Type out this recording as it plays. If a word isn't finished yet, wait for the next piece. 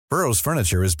Burrow's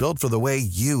furniture is built for the way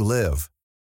you live.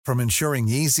 From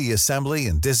ensuring easy assembly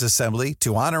and disassembly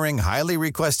to honoring highly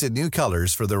requested new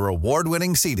colors for their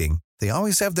award-winning seating, they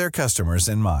always have their customers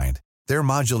in mind. Their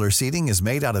modular seating is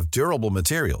made out of durable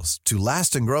materials to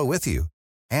last and grow with you.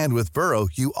 And with Burrow,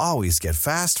 you always get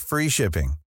fast, free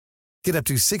shipping. Get up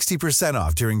to 60%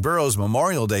 off during Burrow's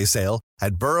Memorial Day sale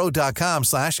at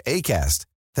burrow.com/ACAST.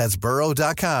 That's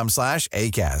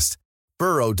burrow.com/ACAST.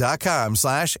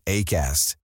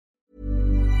 burrow.com/ACAST.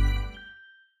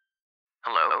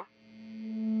 Hello?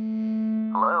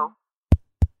 Hello?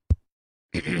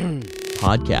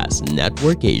 Podcast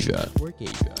Network Asia.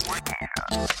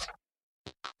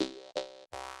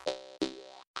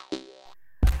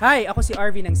 Hi, ako si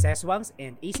Arvin ng Seswangs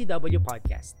and ACW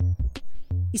Podcast.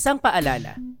 Isang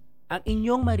paalala, ang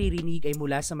inyong maririnig ay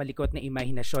mula sa malikot na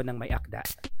imahinasyon ng may akda.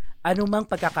 Anumang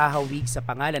pagkakahawig sa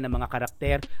pangalan ng mga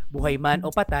karakter, buhay man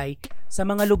o patay, sa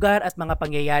mga lugar at mga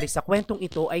pangyayari sa kwentong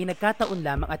ito ay nagkataon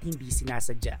lamang at hindi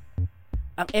sinasadya.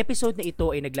 Ang episode na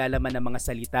ito ay naglalaman ng mga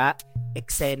salita,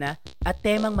 eksena at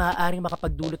temang maaaring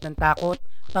makapagdulot ng takot,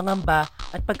 pangamba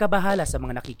at pagkabahala sa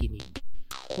mga nakikinig.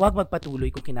 Huwag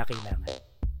magpatuloy kung kinakailangan.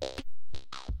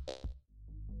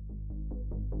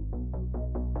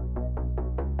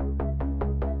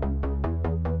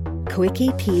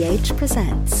 Quickie PH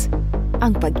presents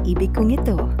Ang Pag-ibig Kong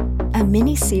Ito, a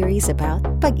mini-series about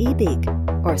pag-ibig,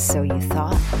 or so you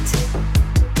thought.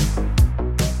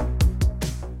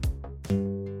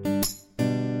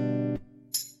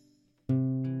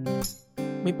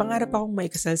 May pangarap akong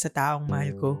maikasal sa taong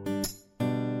mahal ko.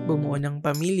 Bumuo ng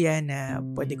pamilya na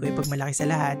pwede ko ipagmalaki sa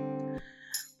lahat.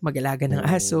 Mag-alaga ng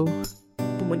aso.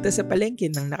 Pumunta sa palengke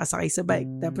nang nakasakay sa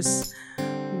bike. Tapos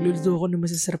magluluto ako ng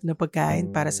masasarap na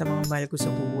pagkain para sa mga mahal ko sa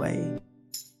buhay.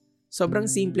 Sobrang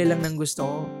simple lang ng gusto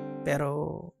ko. Pero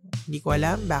hindi ko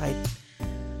alam bakit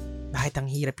ang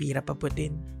hirap-hirap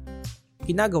abutin.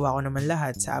 Ginagawa ko naman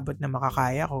lahat sa abot na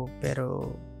makakaya ko.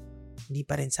 Pero hindi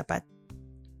pa rin sapat.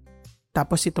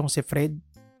 Tapos itong si Fred,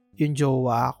 yung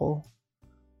jowa ako.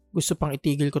 Gusto pang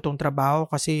itigil ko tong trabaho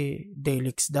kasi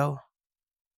delix daw.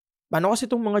 Paano kasi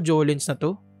itong mga Jolens na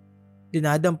to?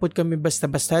 Dinadampot kami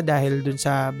basta-basta dahil dun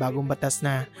sa bagong batas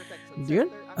na yun,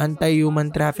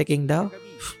 anti-human trafficking daw.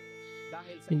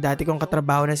 Yung dati kong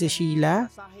katrabaho na si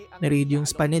Sheila, na-read yung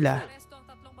spa nila.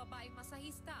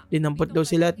 Dinampot daw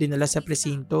sila at dinala sa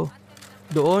presinto.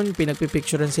 Doon,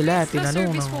 pinagpipicturean sila at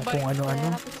tinanong ng kung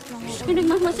ano-ano.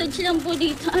 Nagmamassage lang po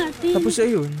dito, ate. Tapos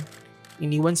ayun,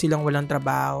 iniwan silang walang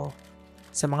trabaho.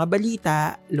 Sa mga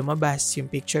balita, lumabas yung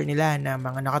picture nila na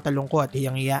mga nakatalungkot at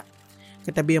hiyang-hiya.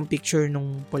 Katabi ang picture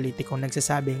nung politikong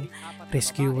nagsasabing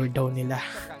rescuer daw nila.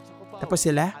 Tapos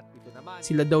sila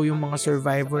daw yung mga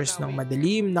survivors ng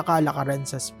madilim na kalakaran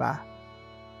sa spa.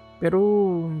 Pero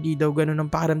hindi daw ganun ang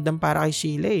pakiramdam para kay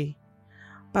Sheila eh.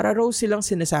 Para raw silang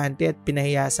sinasanti at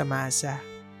pinahiya sa masa.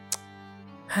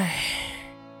 Ay,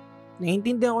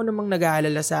 naiintindihan ko namang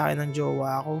nag-aalala sa akin ng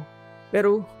jowa ko.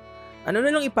 Pero ano na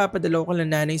lang ipapadala ko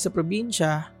lang nanay sa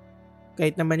probinsya.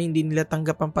 Kahit naman hindi nila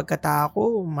tanggap ang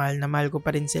pagkatao, mahal na mahal ko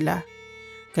pa rin sila.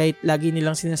 Kahit lagi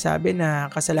nilang sinasabi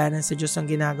na kasalanan sa Diyos ang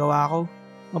ginagawa ko.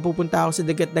 Mapupunta ako sa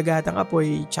dagat-dagatang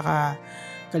apoy, tsaka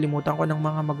kalimutan ko ng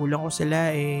mga magulang ko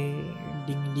sila,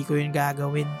 hindi ko yun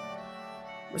gagawin.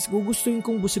 Mas gugustuhin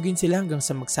kong busugin sila hanggang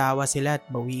sa magsawa sila at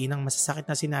bawiin ang masasakit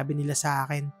na sinabi nila sa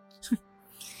akin.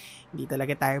 Hindi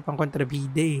talaga tayo pang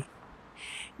kontrabida eh.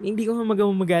 Hindi ko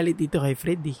magalit dito kay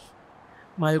Fred eh.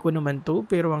 Mahal ko naman to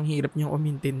pero ang hirap niyang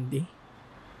umintindi.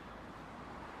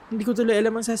 Hindi ko tuloy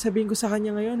alam ang sasabihin ko sa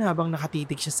kanya ngayon habang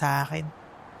nakatitig siya sa akin.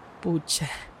 Putya,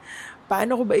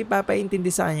 paano ko ba ipapaintindi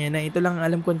sa kanya na ito lang ang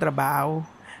alam kong trabaho?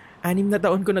 6 na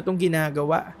taon ko na tong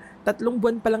ginagawa. 3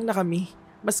 buwan pa lang na kami.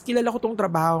 Mas kilala ko tong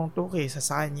trabaho to kaysa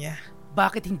sa kanya.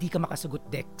 Bakit hindi ka makasagot,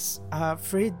 Dex?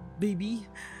 Fred, baby,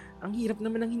 ang hirap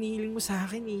naman ang hinihiling mo sa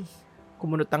akin eh.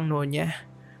 Kumunot ang nonya.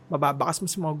 Mababakas mo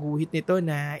sa mga guhit nito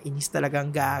na inis talaga ang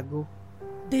gago.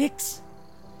 Dex,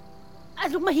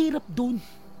 anong mahirap dun?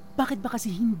 Bakit ba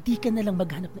kasi hindi ka nalang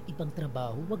maghanap ng ibang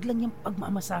trabaho? Wag lang yung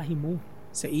pagmamasahe mo.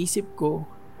 Sa isip ko,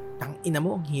 tangina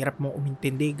mo, ang hirap mong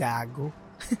umintindi, gago.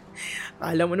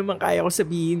 Alam mo naman kaya ko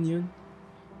sabihin yun.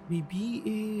 Baby,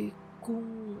 kung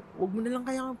wag mo na lang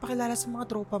kaya pakilala sa mga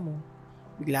tropa mo.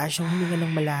 Bigla siyang huminga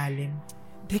ng malalim.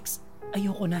 Dex,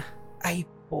 ayoko na. Ay,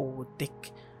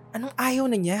 potek. Anong ayaw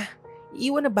na niya?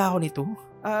 Iiwan na ba ako nito?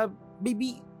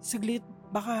 Baby, saglit.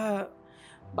 Baka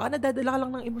nadadala ka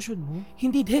lang ng emosyon mo.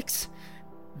 Hindi, Dex.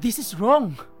 This is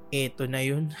wrong. Eto na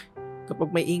yun.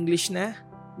 Kapag may English na,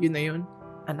 yun na yun.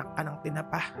 Anak ka ng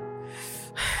tinapa.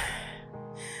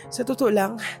 Sa totoo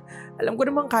lang, Alam ko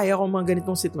naman kaya ko mga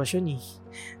ganitong sitwasyon eh.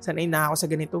 Sanay na ako sa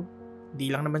ganito.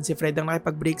 Di lang naman si Fred ang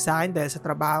nakipag-break sa akin dahil sa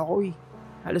trabaho ko eh.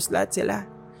 Halos lahat sila.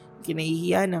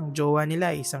 Kinahihiya ng jowa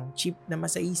nila, isang cheap na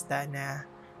masaista na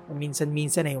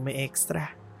minsan-minsan ay may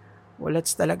extra.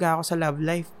 Walats talaga ako sa love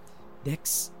life.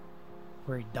 Dex,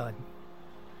 we're done.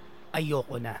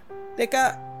 Ayoko na.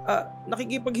 Teka,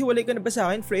 nakikipaghiwalay ka na ba sa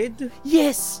akin, Fred?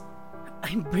 Yes!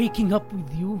 I'm breaking up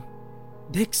with you.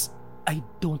 Dex, I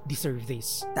don't deserve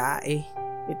this. Tae,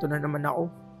 ito na naman ako.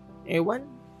 Ewan,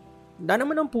 handa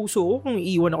naman ang puso ko kung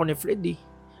iiwan ako ni Fred eh.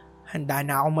 Handa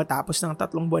na akong matapos ng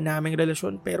 3 buwan naming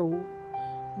relasyon pero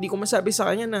hindi ko masabi sa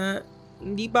kanya na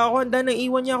hindi pa ako handa na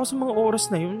iwan niya ako sa mga oras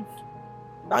na yun.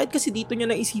 Bakit kasi dito niya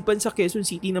naisipan sa Quezon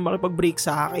City na makipag-break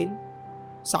sa akin?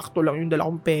 Sakto lang yung dala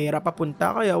kong pera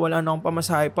papunta kaya wala na akong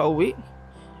pamasahe pa uwi.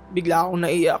 Bigla akong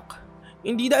naiyak.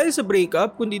 Hindi dahil sa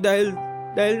breakup kundi dahil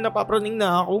napapraning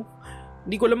na ako.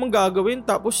 Hindi ko alam ang gagawin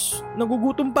tapos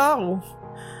nagugutom pa ako.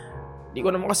 Hindi ko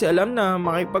naman kasi alam na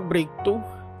makipag-break to.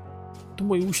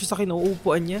 Tumuyo siya sa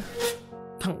kinauupuan niya.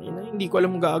 Tangina, hindi ko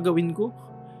alam ang gagawin ko.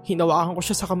 Hinawakan ko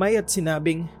siya sa kamay at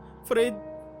sinabing, Fred,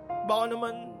 baka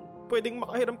naman pwedeng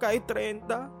makahiram kahit 30.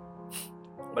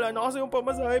 Wala na kasi yung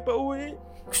pamasahe pa uwi.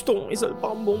 Gusto kong isalpak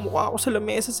ang buong mukha ko sa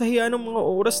lamesa sa hiya ng mga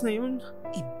oras na yun.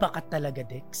 Iba ka talaga,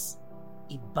 Dex.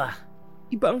 Iba.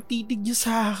 Iba ang titig niya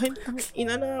sa akin.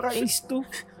 Tangina, nakakainis to.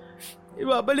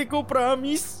 Ibabalik ko,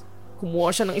 promise. Kumuha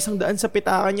siya ng 100 sa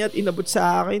pitakan niya at inabot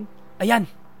sa akin. Ayan,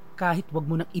 kahit wag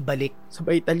mo nang ibalik.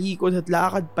 Sabay talikod at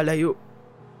lakad palayo.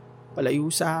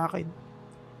 Palayo sa akin.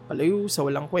 Palayo sa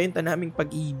walang kwenta naming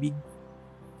pag-ibig.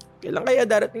 Kailan kaya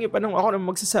darating yung panahon ako na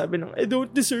magsasabi ng I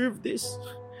don't deserve this.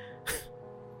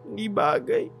 Hindi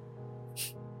bagay.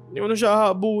 Hindi ko na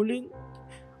siya habulin.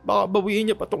 Baka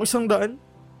bawiin niya pa tong 100.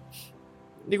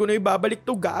 Hindi ko na ibabalik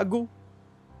to, gago.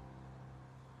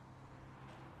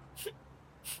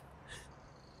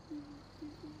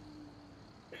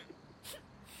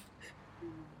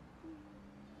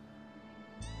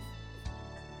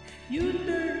 You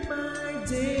turn my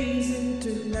days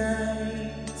into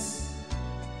nights,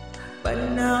 but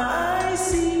now I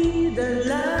see the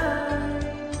light,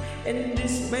 and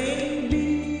this may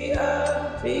be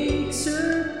a big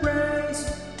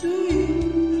surprise to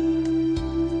you,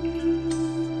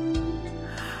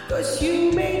 'cause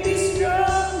you made me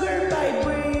stronger by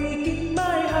breaking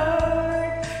my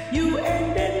heart. You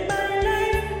ended my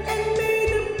life and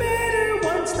made a better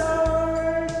one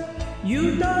start.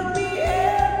 You taught me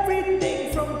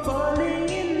everything from falling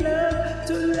in love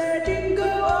to letting go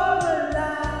of a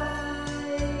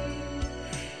lie.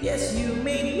 Yes, you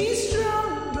made me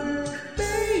stronger,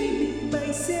 baby, by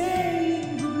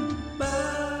saying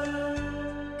goodbye.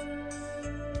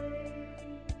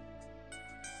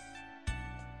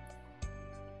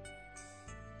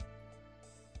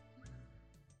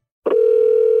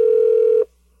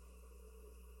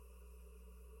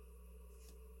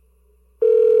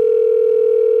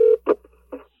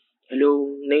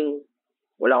 Hello, Ning.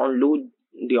 Wala akong load.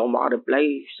 Hindi ako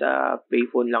makareply. Sa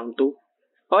payphone lang to.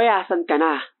 Hoy, asan ka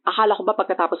na? Akala ko ba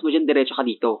pagkatapos mo dyan diretso ka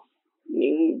dito?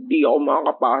 Ning, di ako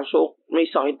makakapasok. May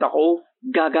sakit ako.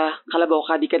 Gaga, kalabaw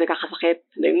ka, di ka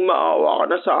nakakasakit. Ning, maawa ka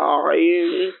na sa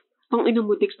akin. Ang ina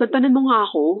mo, Dix, tantanan mo nga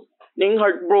ako. Ning,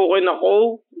 heartbroken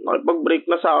ako. Nakipag-break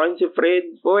na sa akin si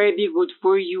Fred. Pwede, good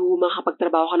for you.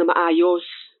 Makakapagtrabaho ka na maayos.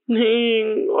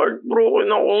 Ning, heartbroken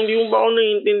ako. Hindi mo ba ako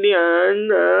naiintindihan?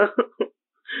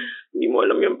 Hindi mo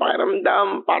alam yung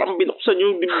pakiramdam. Parang binuksan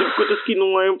yung dibdib ko tapos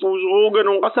kinunga yung puso ko.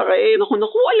 Ganun kasakit. Naku,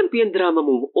 alam ko yung drama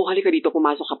mo. O halika dito,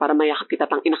 pumasok ka para mayakap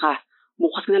kita, tang ina ka.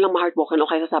 Bukas ka na lang ma-heartbroken o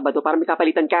kaya sa Sabado para may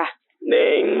kapalitan ka.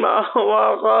 Ning,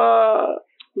 maawa ka.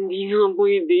 Hindi nga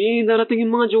pwede. Darating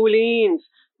yung mga Jolines.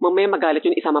 Mamaya magalit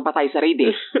yung isama pa tayo sa raid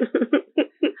eh.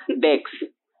 Dex,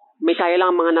 may kaya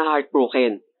lang ang mga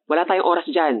na-heartbroken. Wala tayong oras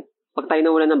dyan. Pag tayo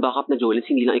nawalan ng backup na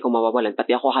Jolines, hindi lang ikaw mawawalan,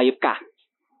 pati ako hayop ka.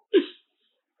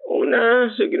 Oo na,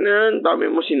 sige na. Ang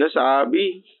dami mo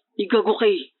sinasabi. Igago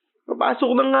kay.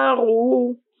 Papasok na nga ako.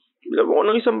 Bilang ako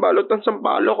ng 1 balot ng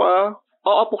sampalok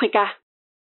Oo, puki ka.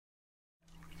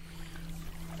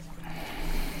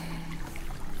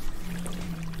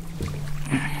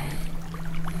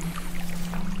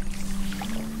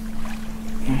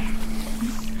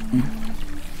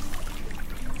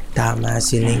 Tama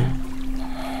si Ning.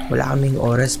 Wala kaming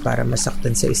oras para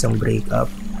masaktan sa isang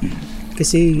breakup.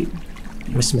 Kasi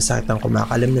mas masakit ang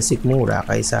kumakalam na sikmura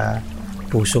kaysa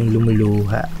pusong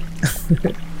lumuluha.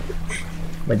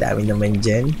 Madami naman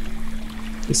dyan.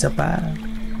 Isa pa,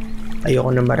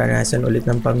 ayoko na maranasan ulit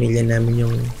ng pamilya namin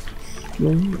yung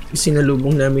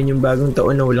sinalubong namin yung bagong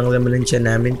taon na walang laman ng tiyan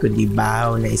namin kundi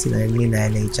bahaw na isinalan ni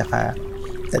nanay tsaka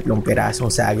 3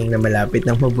 pirasong saging na malapit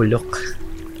ng mabulok.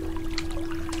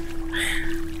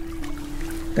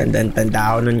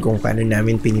 Tandang-tanda ako nun kung paano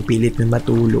namin pinipilit na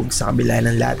matulog sa kabila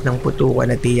ng lahat ng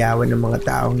putukan at hiyawan ng mga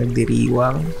taong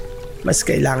nagdiriwang. Mas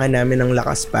kailangan namin ng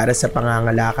lakas para sa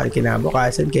pangangalakal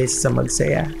kinabukasan kaysa sa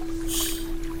magsaya.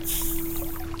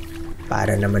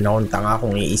 Para naman akong tanga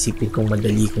kung iisipin kong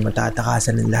madali kong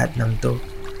matatakasan ng lahat ng to.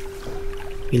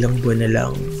 Ilang buwan na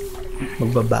lang,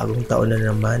 magbabagong taon na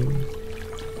naman.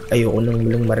 Ayoko nang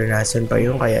muling maranasan pa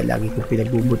yun kaya lagi kong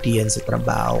pinagbubutihan sa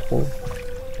trabaho ko.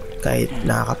 Kahit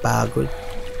nakakapagod,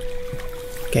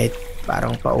 kahit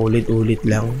parang paulit-ulit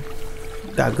lang,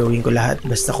 gagawin ko lahat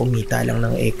basta kumita lang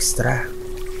ng extra.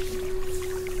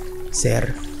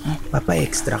 Sir,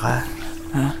 papa-extra ka.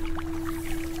 Ha?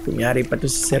 Kunyari pa to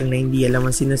si sir na hindi alam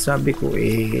ang sinasabi ko,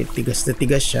 tigas na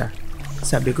tigas siya.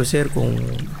 Sabi ko, sir, kung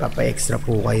papa-extra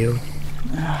po kayo.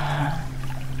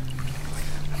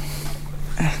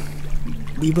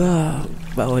 Di ba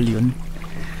bawal yun?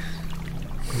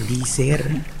 Hindi, sir.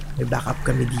 May backup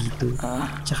kami dito.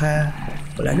 Tsaka,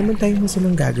 wala naman tayong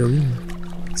masamang gagawin.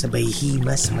 Sabay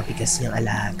himas, matigas niyang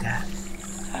alaga.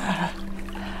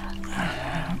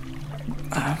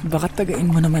 Baka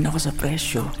tagain mo naman ako sa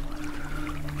presyo.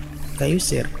 Kayo,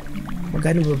 sir,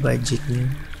 magkano ba budget niyo?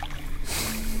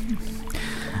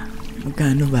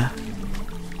 Magkano ba?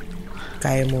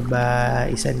 Kaya mo ba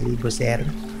 1,000, sir?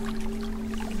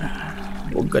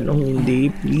 Huwag ka nang hindi,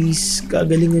 please.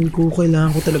 Kagalingan ko.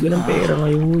 Kailangan ko talaga ng pera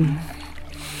ngayon.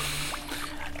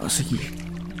 O sige.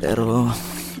 Pero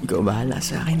ikaw bahala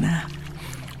sa akin na.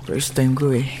 First time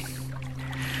ko eh.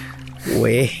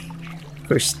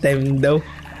 First time daw.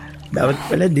 Dapat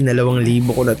pala 2,000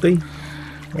 ko na to eh.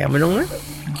 Kaya mo nga.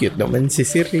 Cute naman si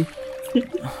sir eh.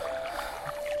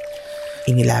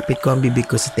 Inilapit ko ang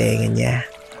bibig ko sa tenga niya.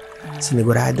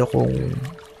 Sinigurado kong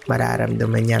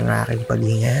mararamdaman niya ang aking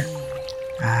paghinga.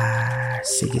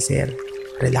 Sige sir.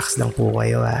 Relax lang po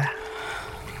kayo ha.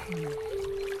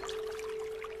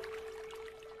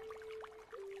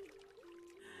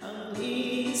 Ang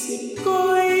isip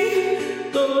ko'y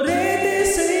torete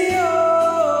sa'yo.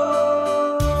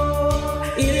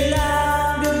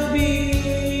 Ilang gabi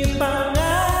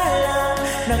pangalan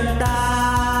ng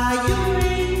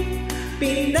tayo'y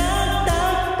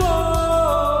pinagtagpo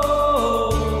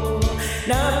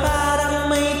na parang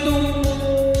may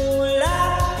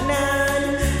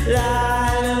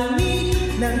lalamig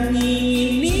ng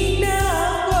nginig na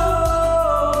ako.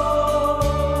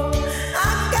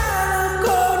 Akala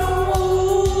ko nung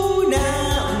una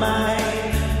may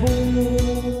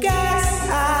bukas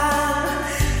ang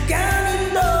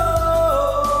ganito.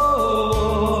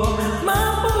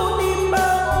 Mabuti pa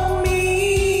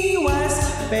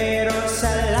umiwas, pero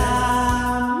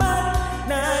salamat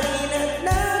na rin at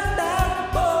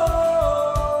nagtakbo.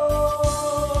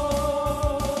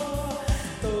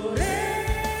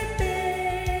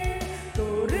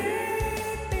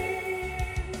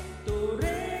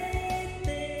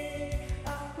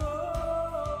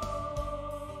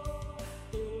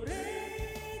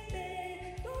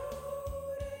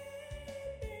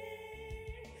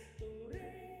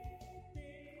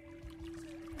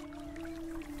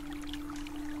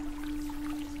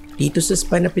 Dito sa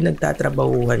spa na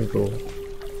pinagtatrabahuhan ko,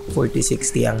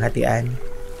 40-60 ang hatian.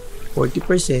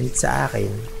 40% sa akin,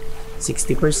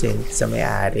 60% sa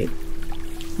may-ari.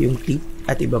 Yung tip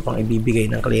at iba pang ibibigay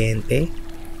ng kliyente,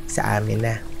 sa amin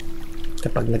na.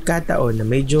 Kapag nagkataon na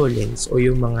may Jolens o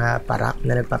yung mga parak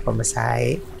na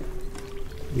nagpapamasahe,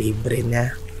 libre na.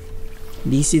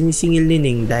 Di sinisingil ni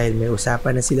Ning dahil may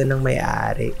usapan na sila ng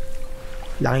may-ari.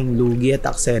 Laking lugi at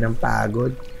aksaya ng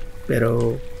pagod,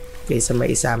 pero kaysa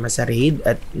maisama sa raid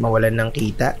at mawalan ng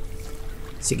kita,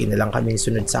 sige na lang kami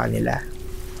sunod sa kanila.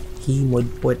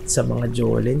 Himod-pot sa mga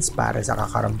Jolens para sa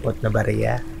kakarampot na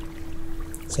bariya.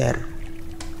 Sir,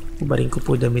 ubarin ko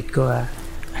po damit ko ha.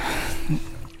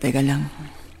 Teka lang,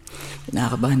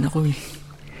 nakakabahan ako eh.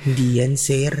 Hindi yan,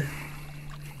 sir.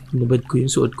 Hinubad ko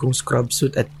yung suot kong scrub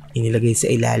suit at inilagay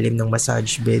sa ilalim ng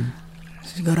massage bed.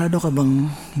 Sigurado ka bang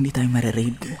hindi tayo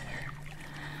mariraid?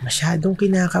 Masyadong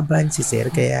kinakabahan si sir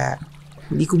kaya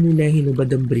hindi ko muna hinubad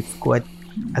ang brief ko at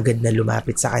agad na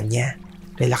lumapit sa kanya.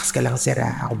 Relax ka lang sir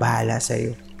ha, ako bahala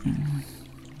sa'yo.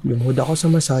 Lumuhod ako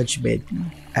sa massage bed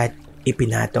at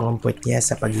ipinatong ang puwet niya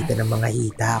sa pagitan ng mga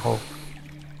hita ko.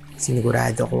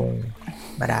 Sinigurado kong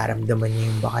mararamdaman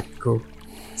niya yung bakat ko.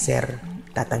 Sir,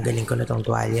 tatanggalin ko na tong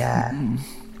tuwalya.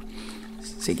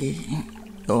 Sige,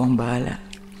 ikaw ang bahala.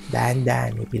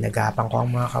 Dahan-dahan, ipinagapang ko ang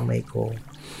mga kamay ko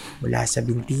mula sa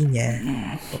binti niya,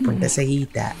 papunta sa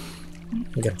hita,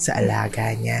 hanggang sa alaga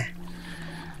niya.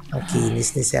 Ang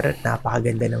kinis ni Sir at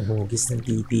napakaganda ng hugis ng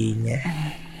titi niya.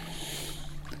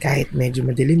 Kahit medyo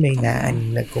madilim ay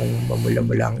naaninag kong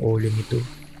mamula-mula ang ulo nito.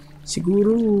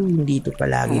 Siguro hindi ito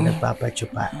palagi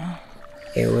nagpapatsupa.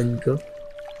 Ewan ko.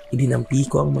 Idinampi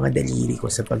ko ang mga daliri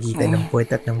ko sa pagitan ng puwet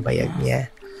at ng bayag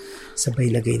niya. Sabay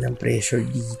lagay ng pressure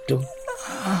dito.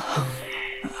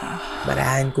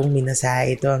 Marahan kong minasa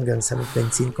ito hanggang sa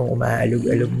magpansin kong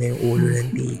umaalog-alog na yung ulo ng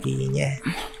titi niya.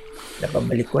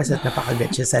 Napabalikwas at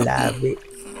napakagat siya sa labi.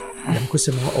 Alam ko sa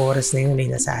mga oras na yun ay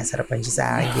nasasarapan siya sa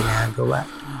akin ginagawa.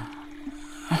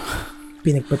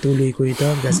 Pinagpatuloy ko ito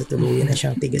hanggang sa tuluyan na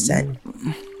siyang tigasan.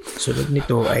 Sunod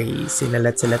nito ay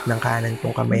sinalat-salat ng kanan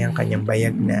kong kamay ang kanyang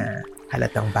bayag na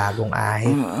halatang bagong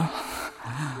ahit.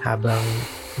 Habang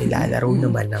nilalaro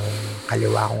naman ng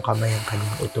kaliwa kong kamay ang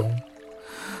kanyang utong.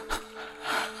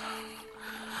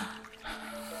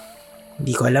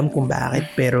 Hindi ko alam kung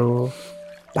bakit pero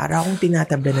para akong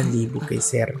tinatabla ng libog kay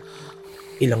Sir.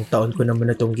 Ilang taon ko naman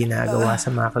na itong ginagawa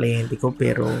sa mga kliyente ko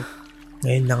pero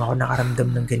ngayon lang ako nakaramdam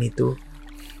ng ganito.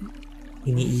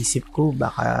 Iniisip ko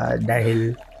baka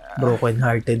dahil broken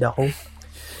hearted ako.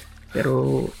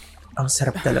 Pero ang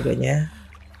sarap talaga niya.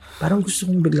 Parang gusto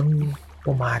kong biglang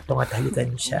pumatong at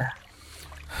halikan siya.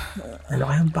 Ano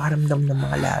kayang pakaramdam ng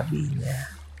mga labi niya?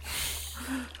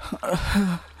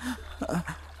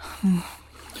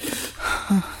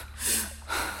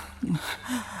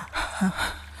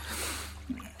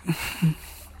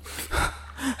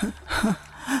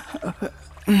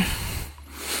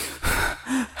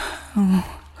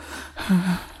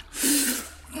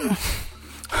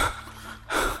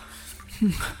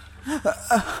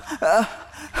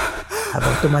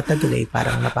 Habang tumatagal ay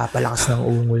parang napapalakas ng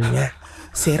ungol niya.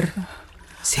 Sir,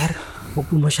 huwag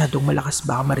po masyadong malakas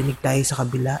baka marinig tayo sa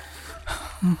kabila.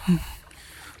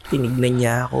 Tinignan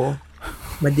niya ako.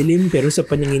 Madilim pero sa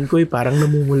paningin ko ay parang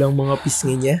namumulang mga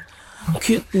pisngi niya. Ang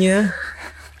cute niya.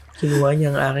 Kinuha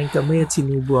niya ang aking kamay at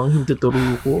sinubo ang hintuturo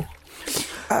ko.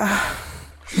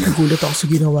 Nagulat ako sa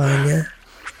ginawa niya.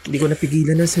 Hindi ko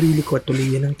napigilan ang sarili ko at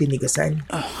tuluyan ng tinigasan.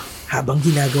 Habang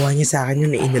ginagawa niya sa akin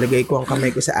yun, inilagay ko ang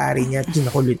kamay ko sa ari niya at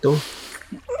kinakul ito.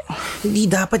 Hindi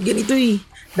dapat ganito eh.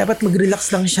 Dapat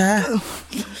mag-relax lang siya.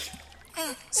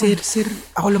 Sir,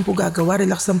 ako lang po gagawa.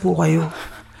 Relax lang po kayo.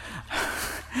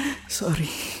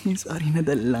 Sorry,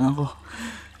 nadala lang ako.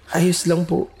 Ayos lang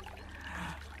po.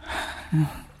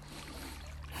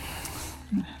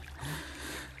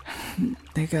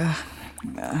 Teka,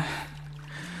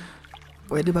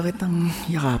 pwede ba kitang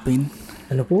yakapin?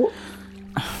 Ano po?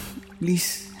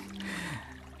 Please,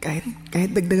 kahit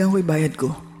dagdagan ko yung bayad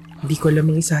ko. Hindi ko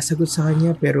alam ang isasagot sa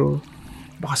kanya pero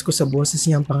bakas ko sa boses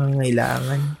niya ang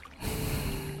pangangailangan.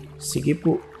 Sige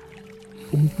po.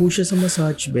 Umupo siya sa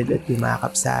massage bed at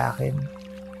yumakap sa akin.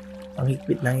 Ang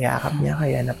higpit ng yakap niya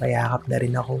kaya napayakap na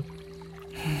rin ako.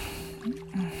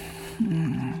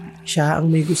 Siya ang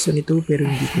may gusto nito pero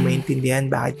hindi ko maintindihan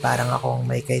bakit parang ako ang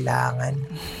may kailangan.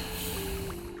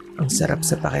 Ang sarap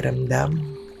sa pakiramdam.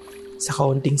 Sa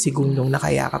kaunting segundong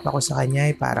nakayakap ako sa kanya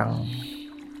ay parang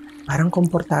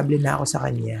komportable na ako sa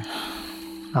kanya.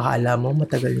 Akala mo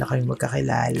matagal na kayong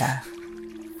magkakilala.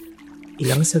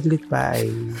 Ilang saglit pa ay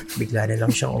bigla na lang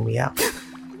siyang umiyak.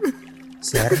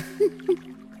 Sir,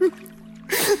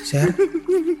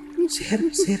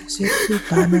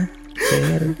 paano?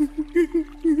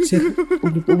 Sir,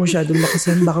 huwag niyo po masyadong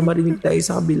lakasan. Baka marinig tayo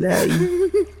sa kabila eh.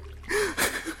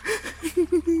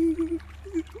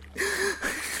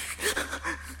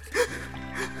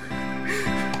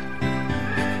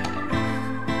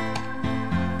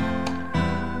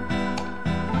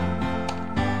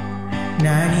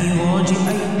 Nani Woji,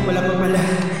 ay wala pa pala.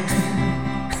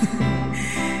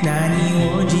 Nani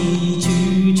Woji Chu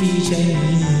Chi Chen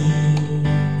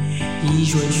Ni Yi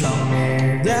Shui Shuang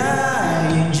Mer Da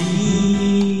Yin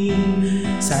Ji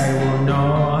Sai Wo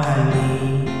No Han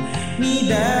Li Ni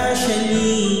Da Shen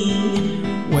Ni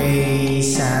Wei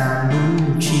San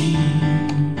Lu Qi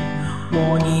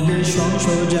Wo Ni De Shuang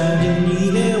Shou Zhan Zhen Ni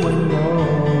Le Wen Wo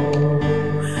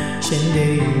Shen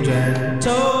De Yu Zhan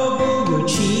Zhou Bu Gu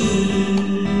Qi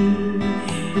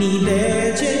你的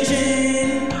真身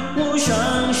无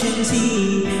上神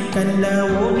奇，看到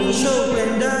我你手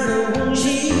更大的红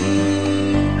心。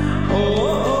哦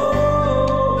哦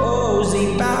哦哦，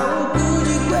谁把我估计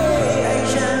会爱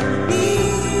上你？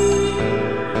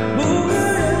不可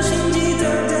让心悸藏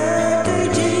在最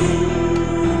近，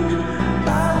把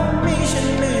我没生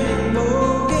没能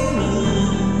我给你，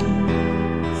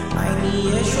爱你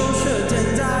也说说正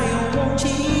在有红旗，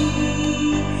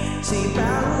谁把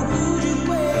我估计。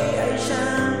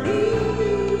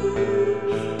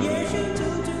也是途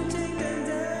中才感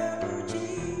到不羁。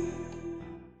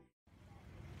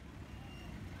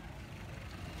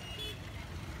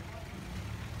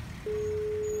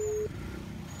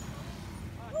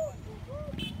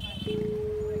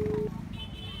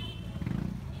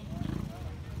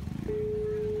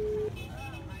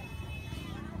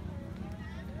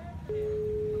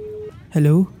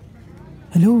Hello?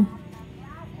 Hello?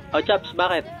 Oh, Chaps,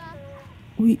 bakit?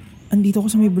 Uy, andito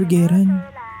ako sa may burgeran.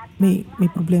 May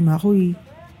problema ako eh.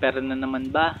 Pero na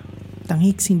naman ba?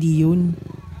 Tangix, hindi yun.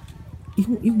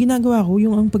 Yung ginagawa ko,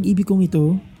 yung ang pag-ibig kong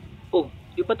ito. Oh,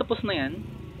 di pa tapos na yan?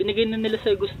 Binigay na nila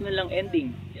sa'yo gusto nilang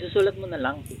ending. Isusulat mo na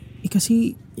lang.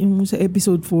 Kasi yung sa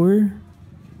episode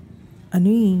 4,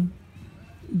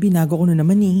 binago ko na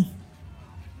naman eh.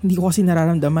 Hindi ko kasi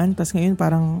nararamdaman. Tas ngayon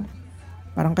parang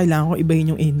kailangan ko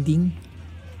ibahin yung ending.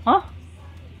 Ha?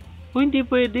 O hindi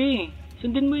pwede.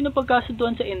 Sundin mo yung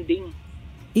napagkasunduan sa ending.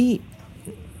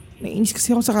 Nainis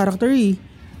kasi ako sa character eh.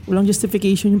 Walang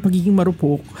justification yung pagiging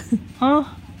marupok.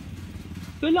 Ha?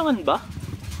 Kailangan ba?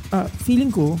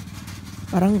 Feeling ko,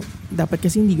 parang dapat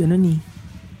kasi hindi ganun eh.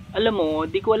 Alam mo,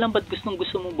 di ko alam ba't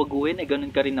gusto mong baguhin.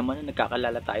 Ganun ka rin naman nung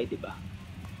nagkakalala tayo, di ba?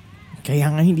 Kaya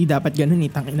nga hindi dapat ganun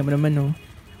eh. Tangin naman no.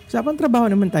 Usapang trabaho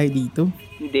naman tayo dito.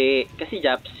 Hindi. Kasi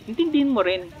Japs, intindihin mo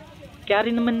rin. Kaya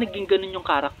rin naman naging ganun yung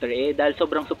character dahil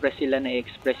sobrang suppress sila na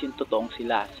i-express yung totoong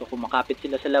sila. So kumakapit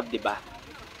sila sa love, di ba?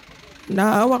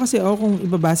 Naaawa kasi ako kung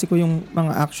ibabase ko yung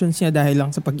mga actions niya dahil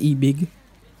lang sa pag-ibig.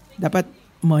 Dapat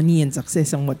money and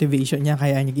success ang motivation niya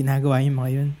kaya niya ginagawa yung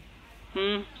mga yun.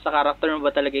 Sa character mo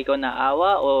ba talaga ikaw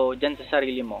naawa o dyan sa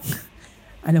sarili mo?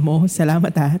 Alam mo,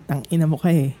 salamat tangina mo ka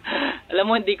eh. Alam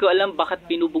mo, hindi ko alam bakit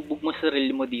pinubugbog mo sa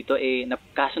sarili mo dito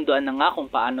napakasunduan na nga kung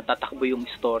paano tatakbo yung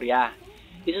istorya.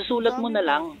 Isusulat mo na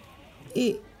lang.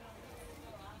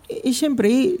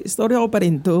 Siyempre, istorya ko pa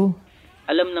rin to.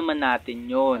 Alam naman natin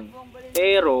yon.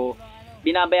 Pero,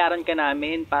 binabayaran ka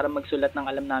namin para magsulat ng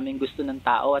alam namin gusto ng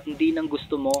tao at hindi ng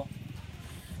gusto mo.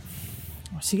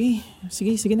 Sige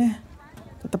na.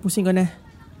 Tatapusin ko na.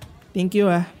 Thank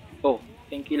you Oh,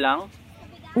 thank you lang.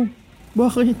 Oh,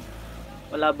 bakit?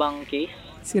 Wala bang case?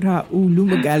 Sira ulo,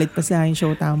 magalit pa sa akin,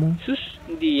 Shota mo. Sus,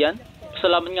 hindi yan.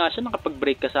 Salamat nga siya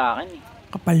nakapag-break ka sa akin eh.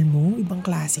 Kapal mo, ibang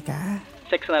klase ka.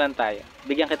 Sex na lang tayo.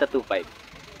 Bigyan kita 2,500.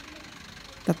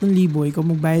 3,000, ikaw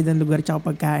magbayad ng lugar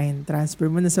tsaka pagkain. Transfer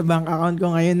mo na sa bank account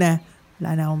ko ngayon na. Wala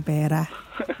na akong pera.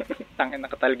 Tangin na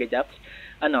ka talaga, Japs.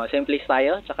 Same place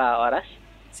tayo, tsaka oras?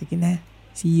 Sige na.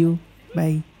 See you.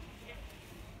 Bye.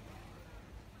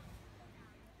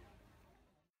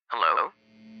 Hello?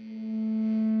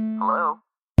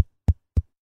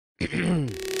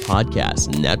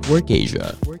 Podcast Network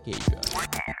Asia.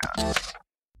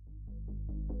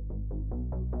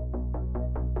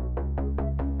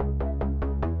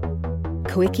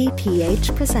 Quickie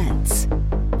PH presents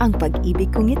Ang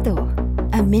Pag-ibig Kong Ito,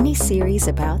 a mini-series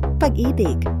about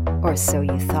pag-ibig, or so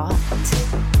you thought.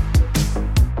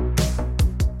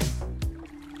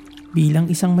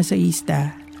 Bilang isang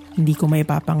masaista, hindi ko may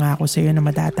papangako sa iyo na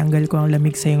matatanggal ko ang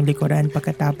lamig sa iyong likuran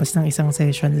pagkatapos ng isang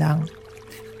session lang.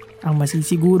 Ang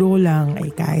masisiguro ko lang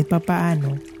ay kahit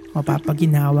papaano,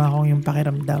 mapapaginawa kong yung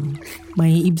pakiramdam.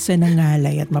 Maiibsan ng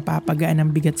ngalay at mapapagaan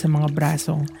ang bigat sa mga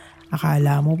brasong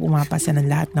akala mo pumapasa ng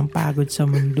lahat ng pagod sa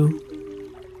mundo.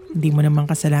 Hindi mo naman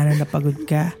kasalanan na pagod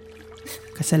ka.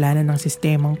 Kasalanan ng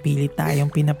sistemang pilit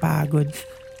tayong pinapagod.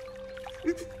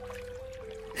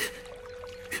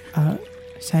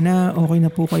 Sana okay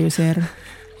na po kayo, sir.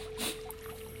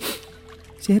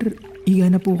 Sir,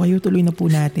 higa na po kayo. Tuloy na po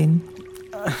natin.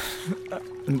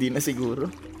 Hindi na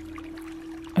siguro.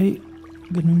 Ay,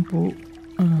 ganun po.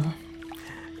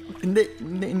 Hindi.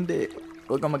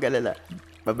 Huwag kang mag-alala.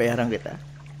 Babayaran kita.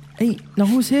 Ay,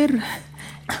 naku, sir.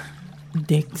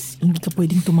 Dex, hindi ka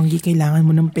pwedeng tumanggi. Kailangan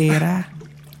mo ng pera.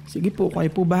 Sige po, kayo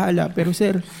po bahala. Pero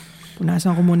sir,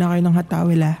 punasan ko muna kayo ng hot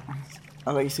towel.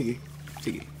 Okay, sige.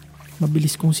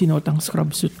 Mabilis kong sinuot ang scrub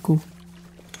suit ko.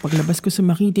 Paglabas ko sa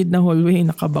makitid na hallway,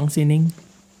 nakabang sining.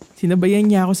 Sinabayan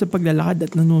niya ako sa paglalakad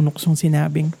at nanunuksong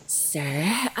sinabing, Sir,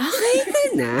 okay ka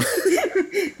na?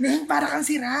 Neng, para kang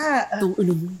sira.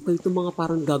 Kayo itong mga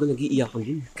parang gago nag-iiyakan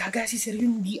din. Gaga si sir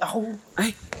yun, hindi ako.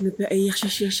 Ay, napaiyak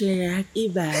siya.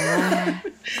 Iba.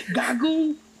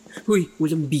 Gago. Huy,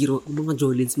 walang biro. Ang mga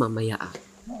Jolins mamaya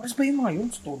Mas ba yung mga yun?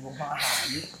 Stolo mga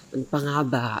hayop. Ano pa nga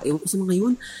ba? Ewan ko sa mga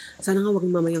yun. Sana nga wag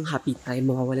mamayang happy time,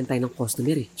 mawawalan tayo ng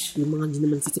customer Yung mga hindi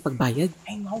naman sisipagbayad.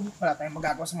 Ay, wala tayong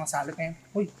magagawa sa mga salot na yan.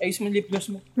 Uy, ayos mo yung lip gloss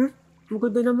mo.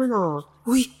 Maganda naman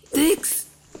Uy,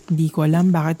 Tex! Hindi ko alam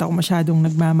bakit ako masyadong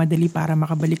nagmamadali para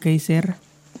makabalik kay sir.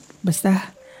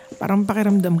 Basta, parang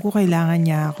pakiramdam ko kailangan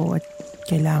niya ako at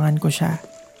kailangan ko siya.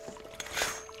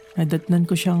 Nadatnan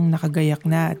ko siyang nakagayak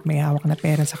na at may hawak na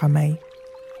pera sa kamay.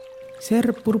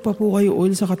 Sir, puro pa po kayo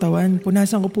oil sa katawan.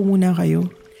 Punasan ko po muna kayo.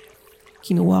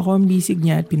 Kinuha ko ang bisig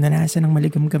niya at pinanasan ng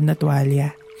maligamgam na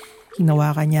tuwalya.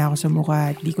 Hinawakan niya ako sa mukha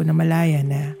at di ko na malaya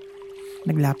na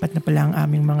naglapat na pala ang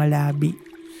aming mga labi.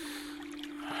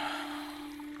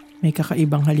 May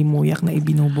kakaibang halimuyak na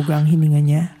ibinubuga ang hininga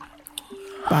niya.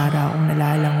 Para akong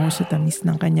nalalango sa tamis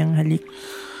ng kanyang halik.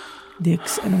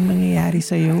 Dex, anong nangyayari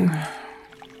sa'yo?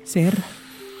 Sir,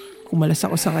 kumalas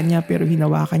ako sa kanya pero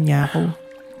hinawakan niya ako.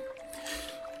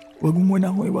 Huwag mo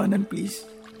muna akong iwanan, please.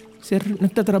 Sir,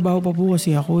 nagtatrabaho pa po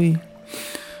kasi ako eh.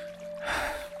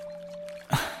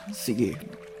 Sige.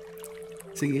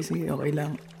 Sige, okay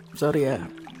lang. Sorry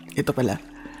Ito pala.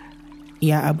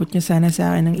 Iaabot niya sana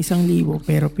sa akin ng 1,000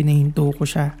 pero pinahinto ko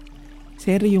siya.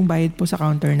 Sir, yung bayad po sa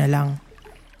counter na lang.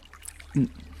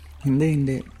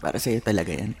 Hindi. Para sa'yo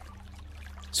talaga yan.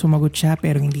 Sumagot siya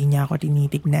pero hindi niya ako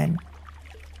tinitignan.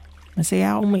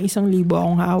 Masaya akong may 1,000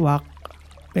 akong hawak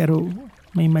pero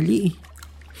may mali eh.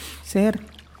 Sir,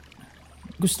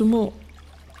 gusto mo,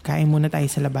 kain muna tayo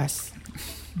sa labas.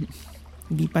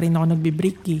 Hindi pa rin ako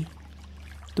nagbe-break eh.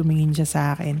 Tumingin siya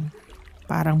sa akin.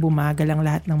 Parang bumagal ang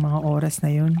lahat ng mga oras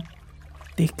na yun.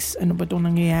 Dex, ano ba itong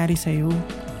nangyayari sa'yo?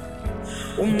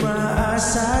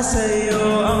 Umaasa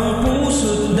sa'yo ang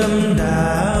puso't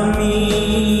damdamin.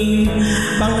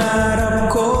 Pangarap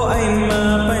ko ay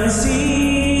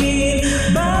mapansin.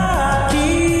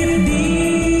 Bakit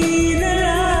di na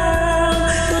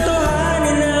lang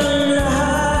totohanin ang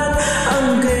lahat?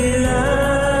 Ang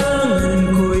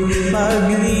kailangan ko'y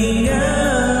paglingap.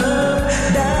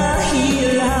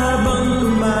 Dahil habang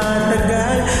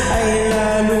tumatagal ay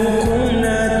lalo kong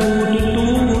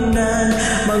natututunan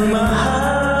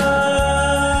magmahal.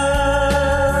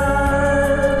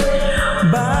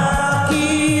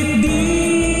 Bakit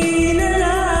di na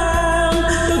lang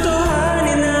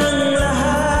totohanin ang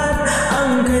lahat?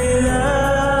 Ang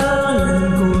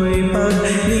kailangan ko'y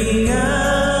paglingap.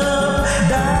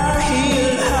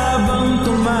 Dahil habang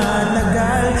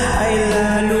tumatagal ay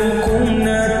lalo kong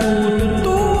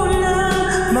natututunan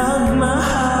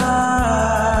magmahal.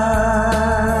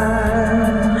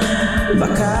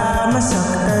 Baka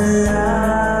masaktan lang.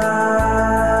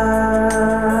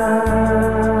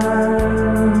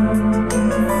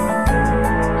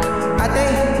 Ate,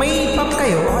 may pop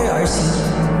kayo? O kayo, RC?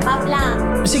 Pop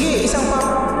lang. Sige, isang pop.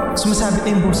 Sumasabit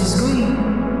na yung boses ko eh.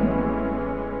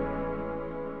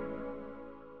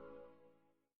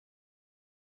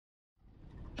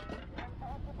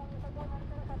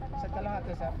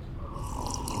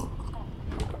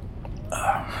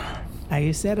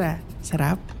 Ayos sir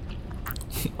sarap.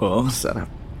 Oo,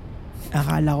 sarap.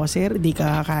 Akala ko sir, di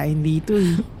ka kakain dito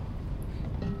eh.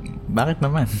 Bakit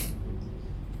naman?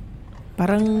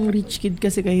 Parang rich kid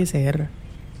kasi kayo sir.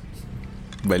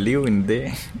 Baliw, hindi.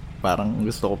 Parang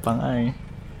gusto ko pa nga eh.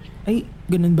 Ay,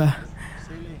 ganun ba?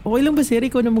 Okay lang ba sir,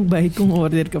 ikaw na magbayad kung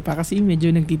order ka pa kasi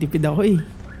medyo nagtitipid ako eh.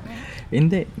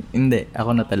 Hindi.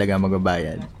 Ako na talaga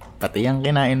magbabayad. Pati yung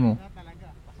kinain mo.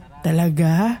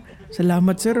 Talaga?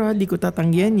 Salamat sir di ko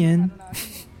tatanggihan yan.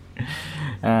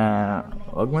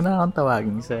 Wag mo na akong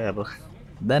tawagin, sir.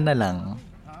 Dan na lang.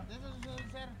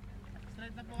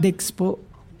 Dex po.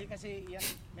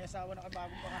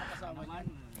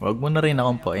 Wag mo na rin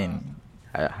akong poin.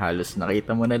 Halos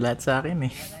nakita mo na lahat sa akin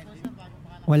eh.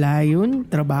 Wala yun,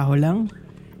 trabaho lang.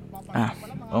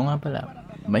 Oo nga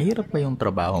pala. Mahirap ba yung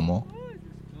trabaho mo?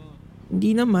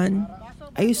 Hindi naman.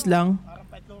 Ayos lang.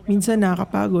 Minsan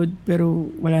nakakapagod pero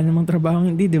wala namang trabaho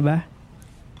hindi, di ba?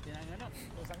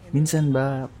 Minsan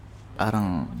ba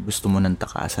parang gusto mo nang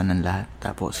takasan ng lahat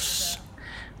tapos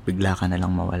bigla ka na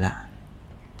lang mawala?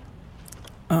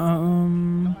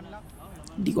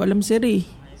 Hindi ko alam sir eh.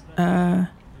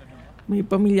 May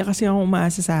pamilya kasi akong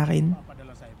umaasa sa akin.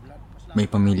 May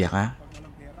pamilya ka?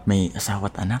 May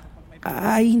asawa at anak?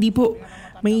 Ay, hindi po.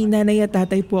 May nanay at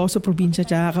tatay po ako sa probinsya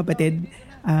tsaka kapatid.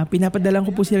 Pinapadalan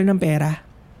ko po sila ng pera.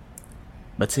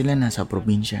 Ba't sila nasa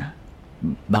probinsya?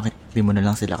 Bakit di mo na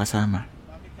lang sila kasama?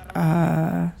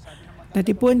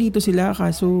 Dati po andito sila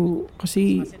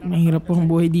kasi mahirap po ang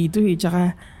buhay dito eh.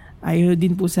 Tsaka ayaw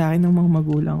din po sa akin ng mga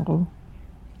magulang ko.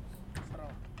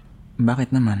 Bakit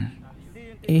naman?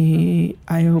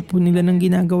 Ayaw po nila ng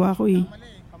ginagawa ko eh.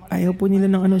 Ayaw po nila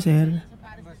ng sir?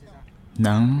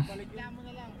 Ng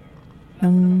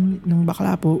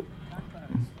bakla po.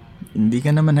 Hindi ka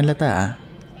naman halata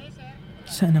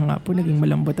Sana nga po naging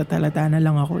malambot at halata na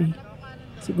lang ako eh.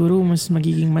 Siguro mas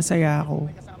magiging masaya ako.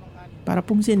 Para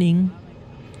pong sining.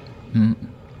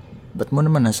 Ba't mo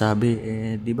naman nasabi?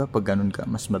 Di ba pag ganun ka,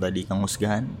 mas madali kang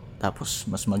husgahan? Tapos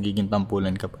mas magiging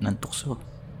tampulan ka pa ng tukso.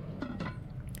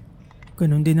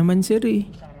 Ganun din naman sir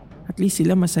eh. At least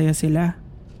sila masaya sila.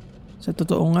 Sa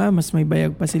totoo nga, mas may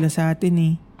bayag pa sila sa atin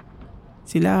eh.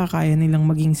 Sila kaya nilang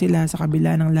maging sila sa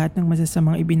kabila ng lahat ng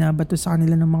masasamang ibinabato sa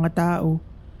kanila ng mga tao.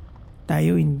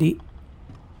 Tayo hindi.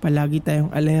 Palagi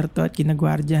tayong alerto at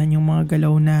kinagwardyahan yung mga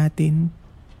galaw natin.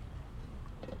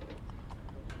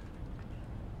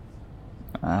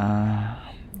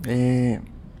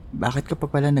 Bakit ka pa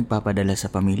pala nagpapadala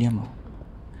sa pamilya mo?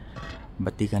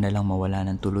 Ba't di ka nalang mawala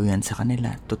ng tuluyan sa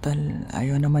kanila? Total,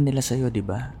 ayaw naman nila sa'yo, di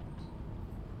ba?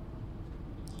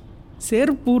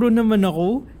 Sir, puro naman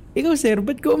ako. Ikaw sir,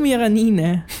 ba't ka umiyak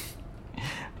kanina?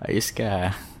 Ayos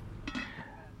ka.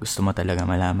 Gusto mo talaga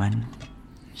malaman?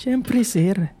 Siyempre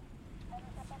sir.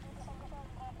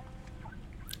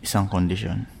 Isang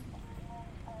kondisyon.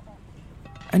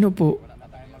 Ano po?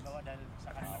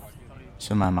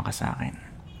 Sumama ka sa akin.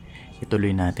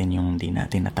 Ituloy natin yung hindi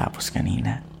natin natapos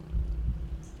kanina.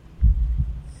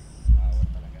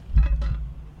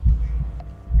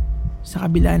 Sa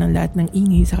kabila ng lahat ng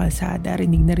ingay sa kalsada,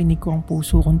 rinig na rinig ko ang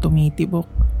puso kong tumitibok.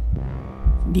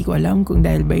 Hindi ko alam kung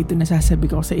dahil ba ito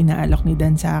nasasabi ko sa inaalok ni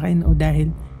Dan sa akin o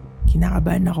dahil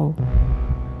kinakabahan ako.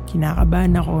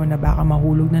 Kinakabahan ako na baka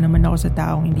mahulog na naman ako sa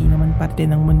taong hindi naman parte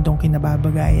ng mundong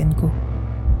kinababagayan ko.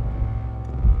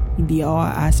 Hindi ako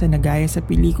aasa na gaya sa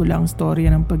pelikula ang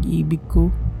storya ng pag-ibig ko.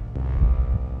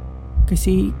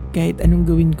 Kasi kahit anong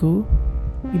gawin ko,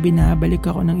 ibinabalik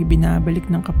ako ng ibinabalik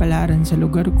ng kapalaran sa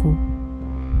lugar ko.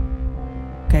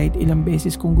 Kahit ilang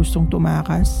beses kong gustong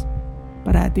tumakas,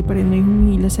 parati pa rin may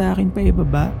humila sa akin pa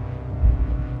ibaba.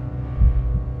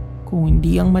 Kung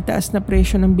hindi ang mataas na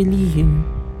presyo ng bilihin,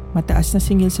 mataas na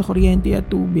singil sa kuryente at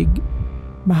tubig,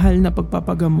 mahal na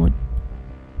pagpapagamot,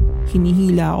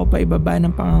 hinihila ako pa ibaba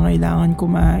ng pangangailangan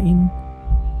kumain.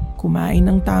 Kumain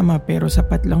ng tama pero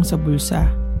sapat lang sa bulsa.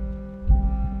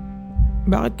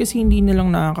 Bakit kasi hindi na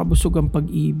lang nakakabusog ang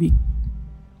pag-ibig?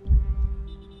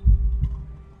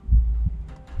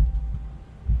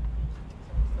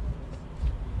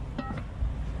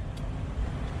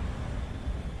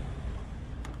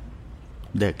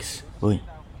 Dex, uy,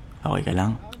 okay ka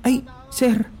lang? Ay,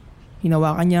 sir,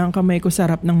 hinawakan niya ang kamay ko sa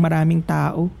harap ng maraming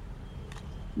tao.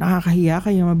 Nakakahiya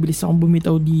kaya mabilis akong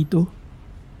bumitaw dito.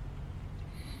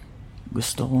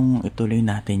 Gusto kong ituloy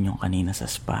natin yung kanina sa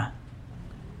spa.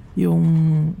 Yung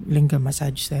lingga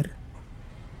massage, sir.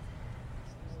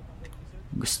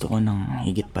 Gusto ko ng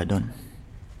higit pa doon.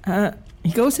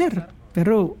 Ikaw, sir.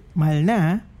 Pero mahal na,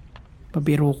 ha?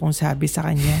 Pabiro kong sabi sa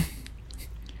kanya.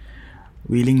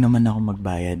 Willing naman ako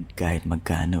magbayad kahit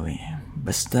magkano eh.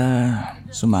 Basta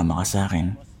sumama ka sa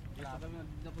akin.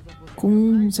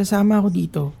 Kung sasama ako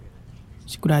dito,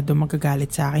 sigurado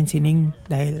magagalit sa akin si Ning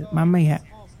dahil mamaya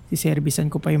siservisan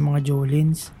ko pa yung mga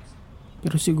Jolins.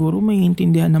 Pero siguro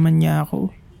maiintindihan naman niya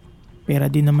ako.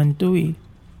 Pera din naman to eh.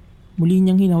 Muli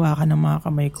niyang hinawakan ng mga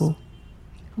kamay ko.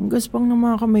 Ang gaspang ng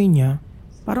mga kamay niya,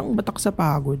 parang batak sa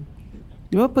pagod.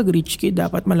 Di ba pag rich kid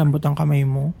dapat malambot ang kamay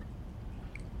mo?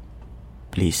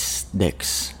 Please,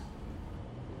 Dex.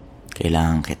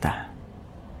 Kailangan kita.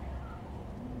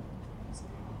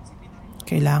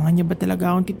 Kailangan niya ba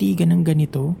talaga akong titigan ng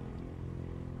ganito?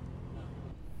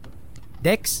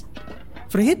 Dex?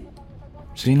 Fred?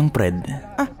 Sinong Fred?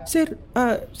 Sir,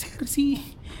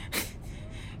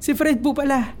 si Fred po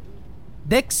pala.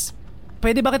 Dex,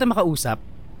 pwede ba kita makausap?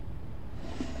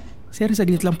 Sir,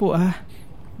 saglit lang po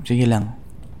Sige lang.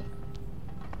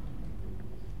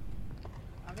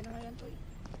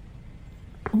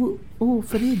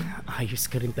 Fred. Ayos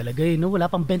ka rin talaga no? Wala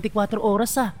pang 24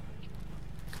 oras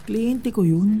Kliyente ko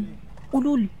yun.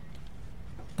 Ulol.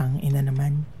 Tangina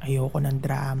naman, ayoko ng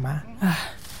drama.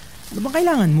 Ano bang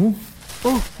kailangan mo?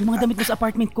 Yung mga damit mo sa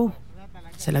apartment ko.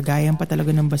 Sa lagayan pa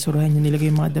talaga ng basurahan yung nilagay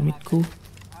yung mga damit ko.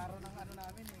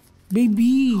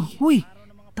 Baby! Uy,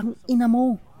 tangina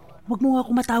mo. Huwag mo ako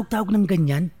matawag-tawag ng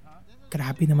ganyan.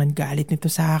 Grabe naman galit nito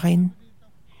sa akin.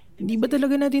 Hindi ba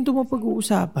talaga natin ito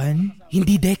mapag-uusapan?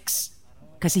 Hindi, Dex.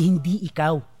 Kasi hindi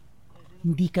ikaw.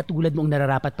 Hindi ka tulad mong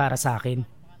nararapat para sa akin.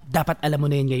 Dapat alam mo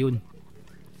na yan ngayon.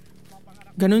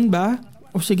 Ganun ba?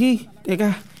 O sige,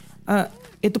 teka.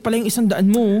 Ito pala yung 100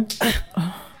 mo.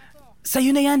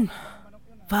 Sa'yo na yan.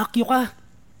 Fuck you ka.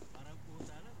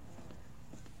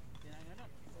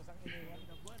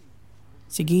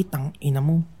 Sige, tangina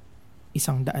mo.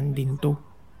 100 din to.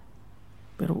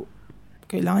 Pero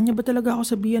kailangan niya ba talaga ako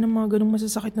sabihan ng mga ganung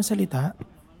masasakit na salita?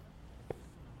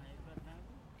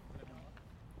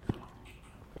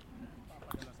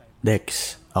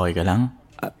 Dex, okay ka lang?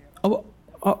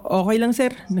 Okay lang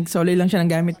sir. Nagsolay lang siya ng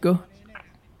gamit ko.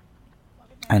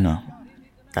 Ano?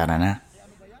 Tara na.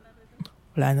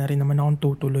 Wala na rin naman akong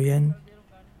tutuluyan.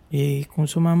 Kung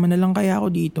sumama na lang kaya ako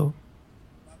dito.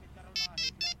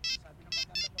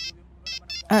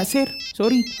 Sir,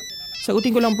 sorry.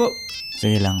 Sagutin ko lang po.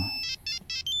 Sige lang.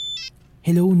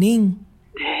 Hello, Ning.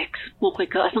 Dex, okay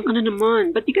ka. Asan ka na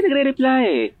naman? Ba't di ka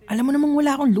nagre-reply? Alam mo namang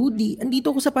wala akong load eh. Andito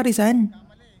ako sa Parisan.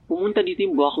 Pumunta dito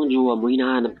yung buwakang jowa mo,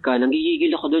 hinahanap ka.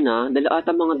 Nanggigigil ako dun Dala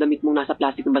ata mga damit mong nasa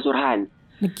plastic ng basurahan.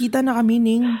 Nagkita na kami,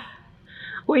 Ning.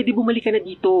 O edi bumalik ka na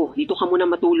dito. Dito ka muna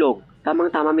matulog.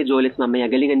 Tamang-tama may Jolens mamaya.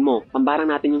 Galingan mo. Pambarang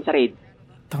natin yung sa raid.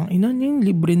 Tangina, Ning.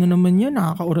 Libre na naman yan.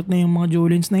 Nakakaurat na yung mga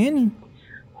Jolens na yan eh.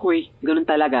 Hoy, ganun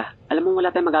talaga. Alam mo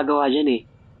wala tayong magagawa dyan eh.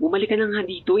 Bumalik ka na nga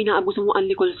dito. Inaabuso mo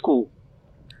unli calls ko.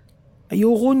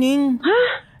 Ayoko, Ning. Ha?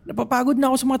 Napapagod na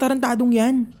ako sa mga tarantadong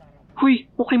yan. Hoy,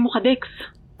 okay mo ka, Dex.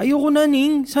 Ayoko na,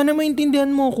 Ning. Sana maintindihan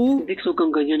mo ko. Dex, huwag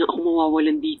kang ganyan. Ako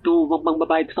mawawalan dito. Huwag bang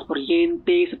babayad sa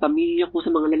kuryente, sa pamilya ko,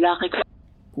 sa mga lalaki ko.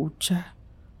 Putya.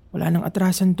 Wala nang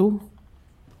atrasan to.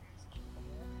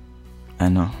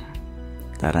 Ano?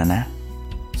 Tara na.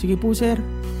 Sige po, sir.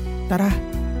 Tara.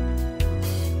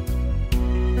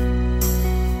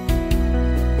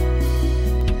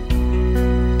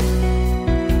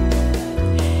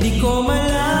 Di ko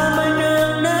malaman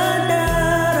ang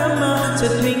nadarama sa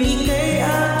tuwing ika'y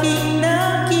aking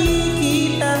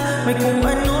nakikita. May kung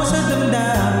ano sa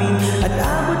damdamin at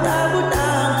abot-abot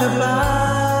ang kaba.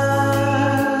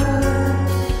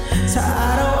 Sa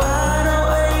araw-araw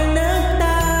ay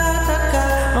nagtataka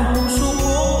ang puso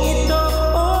kong ito.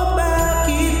 O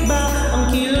bakit ba ang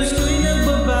kilos ko'y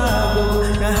nagbabago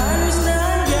na halos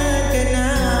nandyan ka na?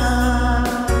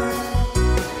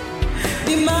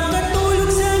 Di makatulog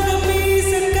sa gabi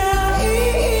sa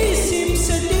kaiisip.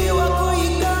 Sa diwa ko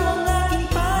ikaw ang aking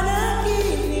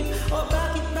panaginip. O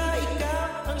bakit ba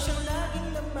ikaw ang siyang laging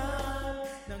laman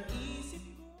ng isip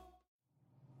ko?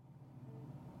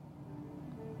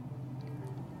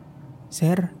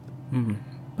 Sir,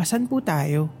 pasan po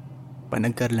tayo?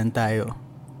 Panagkarlan tayo.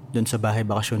 Doon sa bahay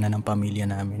bakasyon na ng pamilya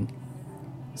namin.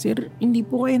 Sir, hindi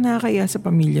po kayo nakakaya sa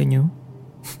pamilya nyo?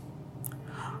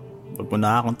 Huwag mo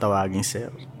na akong tawagin,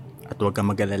 sir. At huwag kang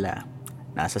mag-alala.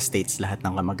 Nasa States lahat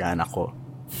ng kamag-anak ko.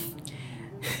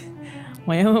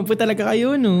 Mayaman po talaga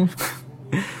kayo, no?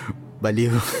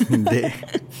 Baliw, hindi.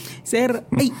 Sir,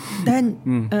 ay, Dan,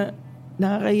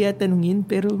 nakakaya tanungin,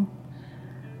 pero,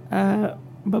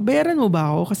 babayaran mo ba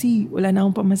ako? Kasi wala na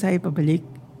akong pamasahe pabalik.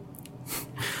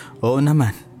 Oo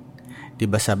naman.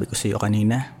 Diba sabi ko sa'yo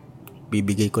kanina,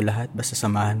 bibigay ko lahat basta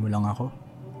samahan mo lang ako.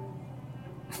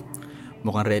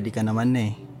 Mukhang ready ka naman na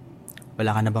eh.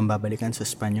 Wala ka na bang babalikan sa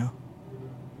Espanya?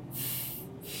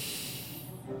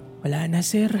 Wala na,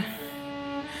 sir.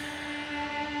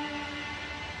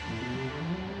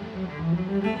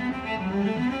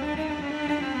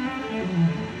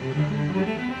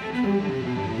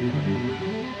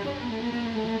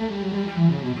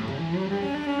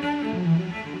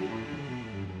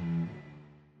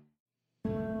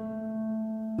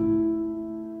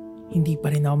 Hindi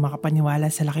pa rin ako makapaniwala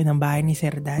sa laki ng bahay ni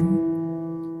Sir Dan.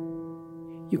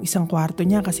 Yung isang kwarto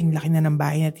niya kasing laki na ng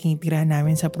bahay na tinitirahan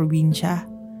namin sa probinsya.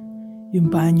 Yung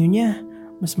banyo niya,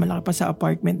 mas malaki pa sa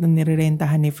apartment na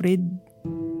nirerentahan ni Fred.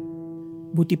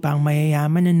 Buti pa ang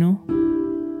mayayaman, ano?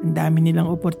 Ang dami nilang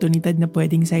oportunidad na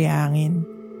pwedeng sayangin.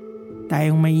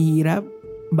 Tayong mahihirap,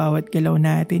 bawat galaw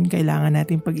natin kailangan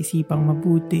natin pag-isipang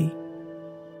mabuti.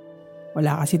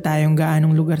 Wala kasi tayong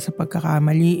gaanong lugar sa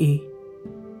pagkakamali eh.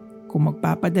 Kung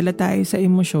magpapadala tayo sa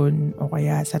emosyon o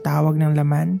kaya sa tawag ng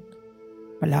laman,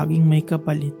 palaging may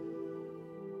kapalit.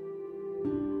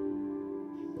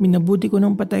 Minabuti ko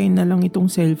nang patayin na lang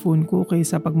itong cellphone ko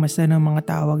kaysa pagmasdan ng mga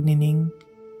tawag ni Ning.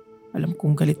 Alam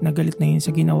kong galit na yun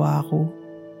sa ginawa ko.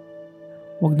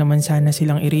 Huwag naman sana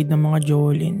silang i-raid ng mga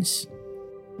Jolens.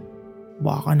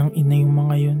 Baka nang ina yung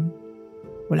mga yun.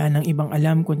 Wala nang ibang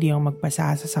alam kundi ang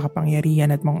magpasasa sa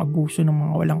kapangyarihan at mga abuso ng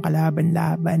mga walang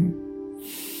kalaban-laban.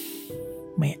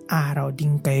 May araw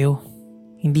din kayo.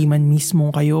 Hindi man mismo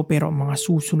kayo pero ang mga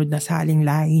susunod na saling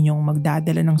lahi niyong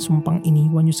magdadala ng sumpang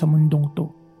iniwan niyo sa mundong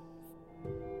to.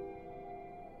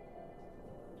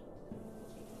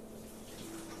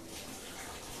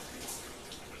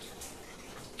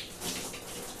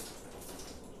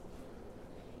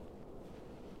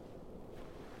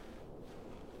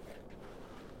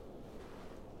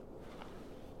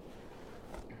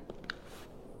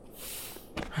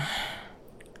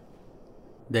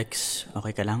 Dex,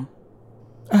 okay ka lang?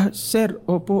 Sir,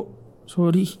 opo.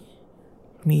 Sorry.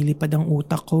 Nilipad ang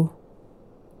utak ko.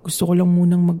 Gusto ko lang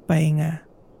munang magpahinga.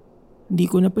 Hindi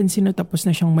ko napansin na tapos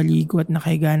na siyang maligo at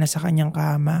nakahiga na sa kanyang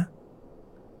kama.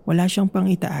 Wala siyang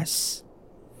pang itaas.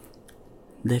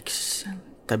 Dex,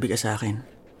 tabi ka sa akin.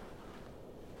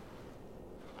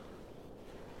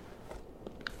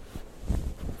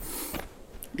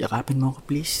 Yakapin mo ako,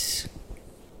 please.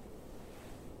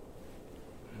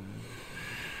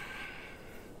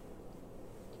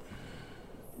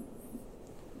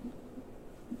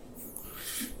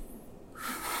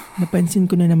 Napansin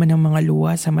ko na naman ang mga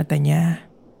luha sa mata niya.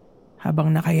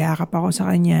 Habang nakayakap ako sa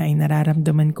kanya ay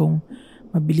nararamdaman kong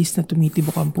Mabilis na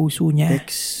tumitibok ang puso niya.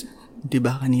 Dex, di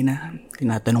ba kanina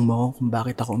tinatanong mo ako kung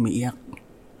bakit ako umiiyak?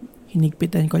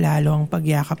 Hinigpitan ko lalo ang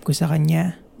pagyakap ko sa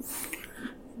kanya.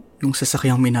 Yung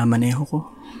sasakyang minamaneho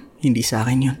ko, hindi sa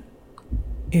akin yun.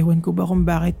 Ewan ko ba kung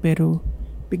bakit pero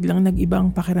biglang nag-iba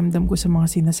ang pakiramdam ko sa mga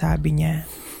sinasabi niya.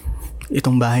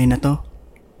 Itong bahay na to,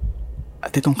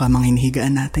 at itong kamang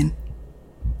hinihigaan natin,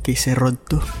 kay Sir Rod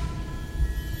to.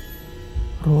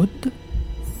 Rod?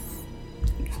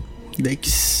 Dex,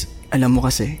 alam mo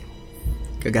kasi,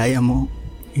 kagaya mo,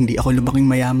 hindi ako lumaking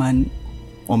mayaman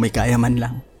o may kayaman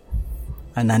lang.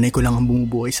 Ang nanay ko lang ang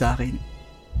bumubuhay sa akin.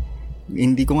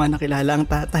 Hindi ko nga nakilala ang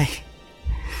tatay.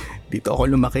 Dito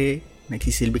ako lumaki,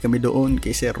 nagsisilbi kami doon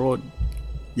kay Sir Rod.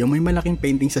 Yung may malaking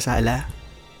painting sa sala.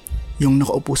 Yung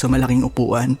nakaupo sa malaking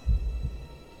upuan.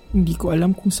 Hindi ko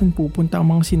alam kung saan pupunta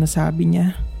ang mga sinasabi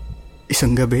niya.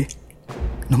 Isang gabi,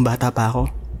 nung bata pa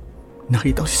ako,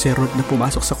 nakita ko si Sir Rod na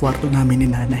pumasok sa kwarto namin ni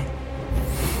nanay.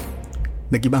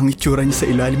 Nag-iba ang itsura niya sa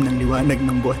ilalim ng liwanag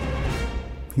ng buwan.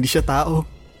 Hindi siya tao.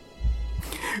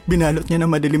 Binalot niya na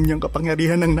madilim niyang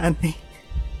kapangyarihan ng nanay.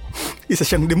 Isa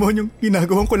siyang demonyong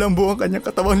ginagawang kulambo ang kanyang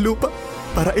katawang lupa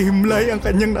para ihimlay ang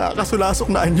kanyang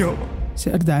nakakasulasok na anyo.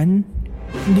 Sir Dan,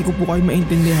 hindi ko po kayo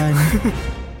maintindihan.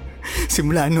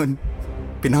 Simula nun,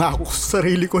 pinangako ko sa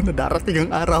sarili ko na darating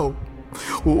ang araw.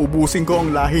 Uubusin ko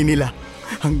ang lahi nila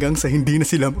hanggang sa hindi na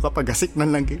sila makapagasik ng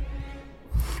langit.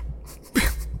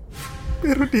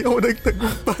 Pero di ako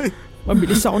nagtagumpay.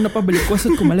 Mabilis ako napabalik ko at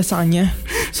kumala sa kanya.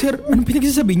 Sir, anong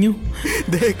pinagsasabi niyo?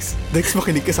 Dex,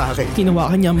 makinig ka sa akin.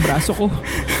 Kinawakan niya ang braso ko.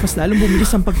 Mas lalong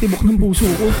bumilis ang pagtibok ng puso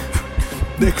ko.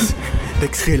 Dex,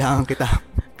 kailangan kita.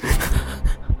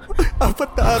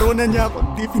 4 na araw na niya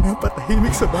akong di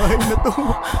pinapatahimik sa bahay na to.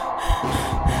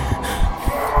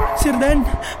 Sir Dan,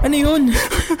 ano yun?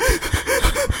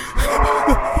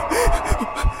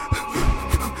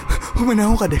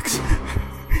 Humanahon ka, Dex.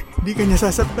 Hindi ka niya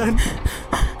sasaktan.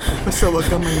 Basta huwag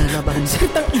kang manlalaban. Sir,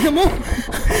 tangina mo!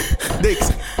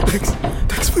 Dex,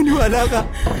 maniwala ka.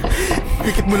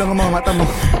 Pikit mo lang ang mga mata mo.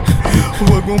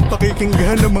 Huwag mong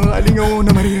pakikinggan ang mga alingaw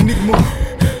na maririnig mo.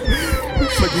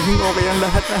 Magiging okay ang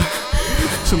lahat na.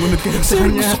 Sumunod ka lang sa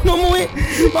kanya. Sir, gusto mo umuwi.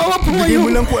 Bawa po ngayon. Bigyan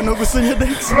mo lang po ano gusto niya,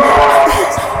 Dex.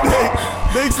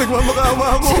 Dex, nagmamakaawa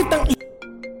ako. Sir,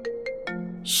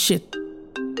 Shit.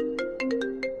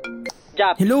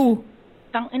 Jap. Hello?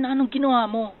 Tangina, anong ginawa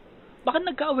mo? Bakit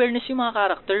nagka-awareness yung mga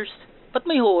characters? Ba't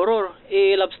may horror?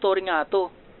 Love story nga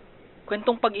to.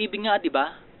 Kwentong pag-ibig nga, di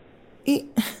ba?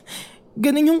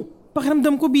 Ganun yung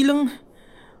pakiramdam ko bilang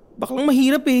baklang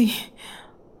mahirap eh.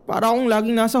 Para akong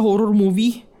laging nasa horror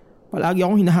movie. Palagi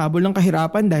akong hinahabol ng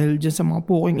kahirapan dahil dyan sa mga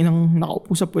puking inang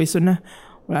nakaupo sa pwesto na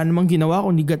wala namang ginawa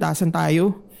kundi gatasan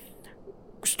tayo.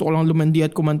 Gusto ko lang lumandi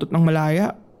at kumantot ng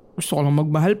malaya. Gusto ko lang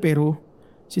magmahal pero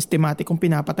sistematikong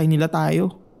pinapatay nila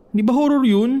tayo. Di ba horror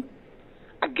yun?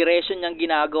 Aggression niyang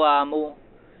ginagawa mo.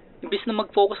 Imbis na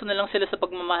mag-focus na lang sila sa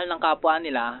pagmamahal ng kapwa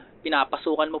nila,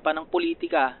 pinapasukan mo pa ng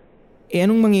politika.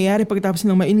 Anong mangyayari pagkatapos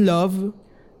ng ma-in love?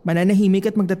 Mananahimik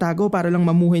at magtatago para lang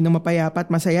mamuhay ng mapayapa at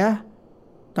masaya?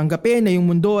 Tanggapin na yung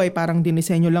mundo ay parang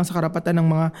dinisenyo lang sa karapatan ng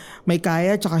mga may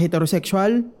kaya at saka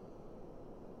heterosexual?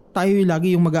 Tayo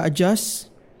lagi yung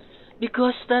mag-a-adjust?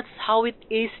 Because that's how it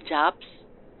is, Japs.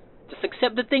 Just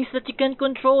accept the things that you can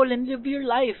control and live your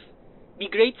life. Be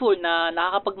grateful na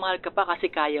nakakapagmahal ka pa kasi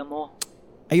kaya mo.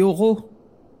 Ayoko.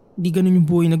 Di ganun yung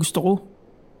buhay na gusto ko.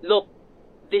 Look,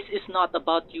 this is not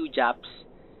about you, Japs.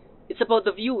 It's about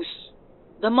the views.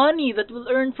 The money that we'll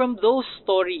earn from those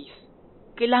stories.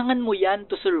 Kailangan mo yan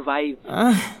to survive.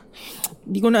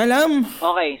 Di ko na alam.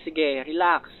 Okay, sige,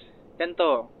 relax.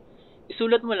 Ganto,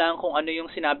 isulat mo lang kung ano yung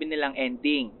sinabi nilang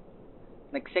ending.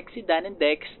 Nag-sex si Dan and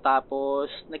Dex, tapos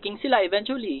naging sila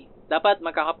eventually. Dapat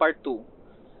magkaka-part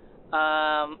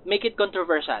 2. Make it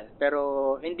controversial,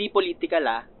 pero hindi political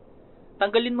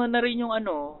Tanggalin mo na rin yung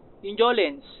yung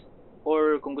Jolens.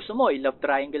 Or kung gusto mo, i-love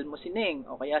triangle mo si Ning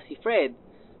o kaya si Fred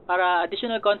para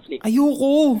additional conflict.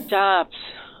 Ayoko. Chaps,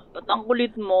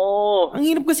 tatangkulit mo. Ang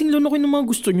hirap kasing lunukin ng mga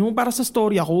gusto nyo para sa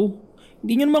story ako.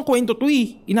 Hindi nyo naman kwento to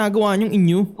eh. Ginagawa nyong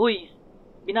inyo. Uy,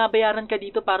 binabayaran ka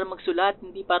dito para magsulat,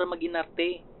 hindi para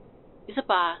mag-inarte. Isa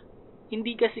pa,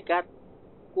 hindi ka sikat.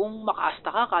 Kung makaasta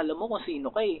ka, kala mo kung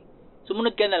sino ka eh.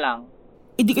 Sumunod ka na lang.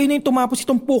 Di kayo na yung tumapos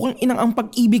itong pukang inang ang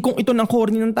pag-ibig kong ito ng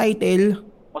corny ng title.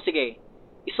 O sige,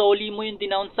 isoli mo yung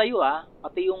denounce sa'yo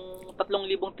pati yung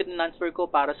 3,000 tinransfer ko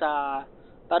para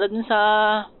dun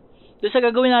sa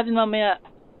gagawin natin mamaya.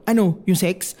 Ano, yung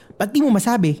sex? Ba't di mo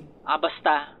masabi?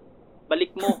 Basta.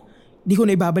 Balik mo. Di ko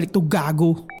na ibabalik to,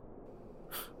 gago.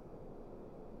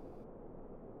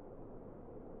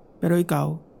 Pero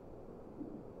ikaw,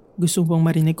 Gusto bang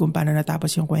marinig kung paano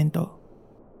natapos yung kwento?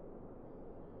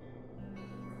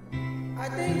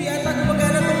 Ate, hindi ata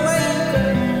gumagana tong mic.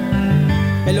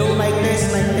 Hello, mic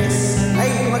test, mic test. Ay,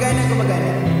 gumagana.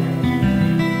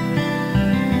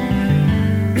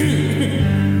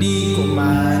 Di ko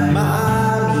man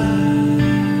maamin,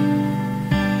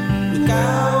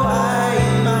 ikaw ay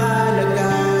mahalaga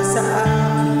sa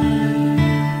akin.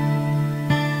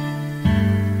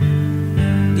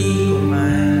 Di ko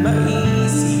man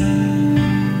maisip,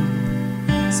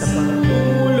 sa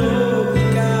pagtulog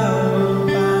ikaw ang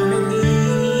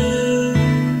panaginip.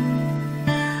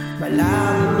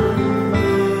 Malabo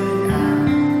man ang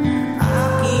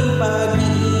aking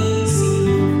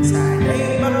pag-iisip,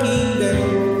 sana'y pakinggan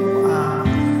mo ang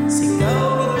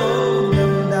sigaw nitong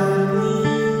damdamin.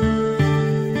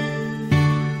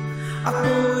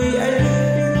 Ako'y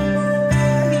alipin mo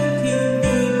kahit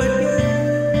hindi matin.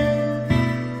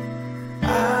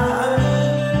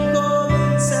 Aaminin ko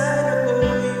minsan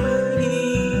ako'y mali.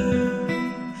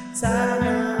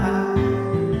 Sana ay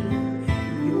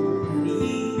iyong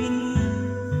alipin.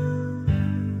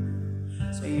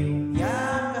 Sa iyong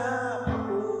yakap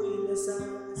ako'y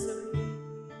nasasabi.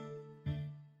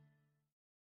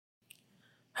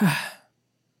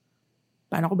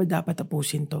 Paano ko ba dapat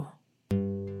tapusin to?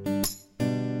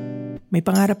 May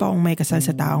pangarap akong may kasal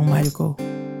sa taong mahal ko.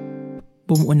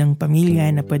 Bumuo ng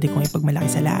pamilya na pwede kong ipagmalaki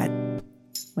sa lahat.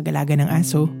 Mag-alaga ng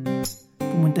aso.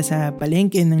 Pumunta sa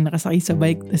palengke nang nakasakay sa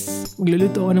bike. Tas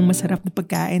magluluto ako ng masarap na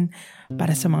pagkain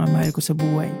para sa mga mahal ko sa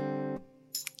buhay.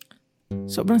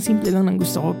 Sobrang simple lang ng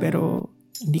gusto ko pero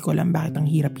hindi ko alam bakit ang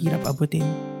hirap-hirap abutin.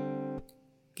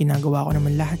 Ginagawa ko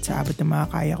naman lahat sa abot ng mga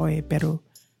kaya ko pero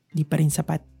di pa rin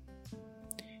sapat.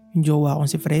 Yung jowa kong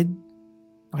si Fred,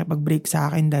 nakipag-break sa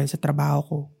akin dahil sa trabaho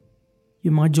ko.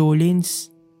 Yung mga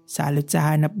Jolins, salot sa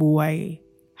hanap buhay.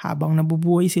 Habang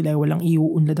nabubuhay sila, walang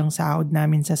iuunlad ang sahod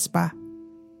namin sa spa.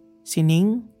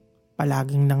 Sining,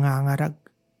 palaging nangangarag.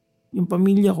 Yung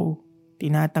pamilya ko,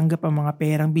 tinatanggap ang mga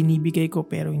perang binibigay ko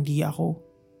pero hindi ako.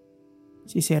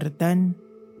 Si Sertan,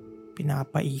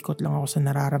 pinapaikot lang ako sa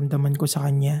nararamdaman ko sa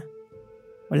kanya.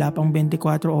 Wala pang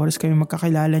 24 oras kami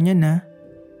magkakilala niya na.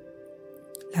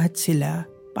 Lahat sila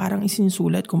parang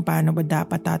isinsulat kung paano ba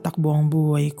dapat tatakbo ang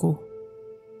buhay ko.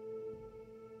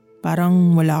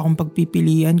 Parang wala akong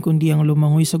pagpipilian kundi ang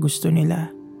lumangoy sa gusto nila.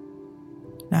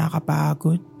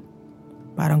 Nakakapagod.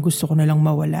 Parang gusto ko na lang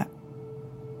mawala.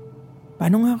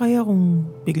 Paano nga kaya kung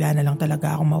bigla na lang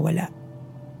talaga akong mawala?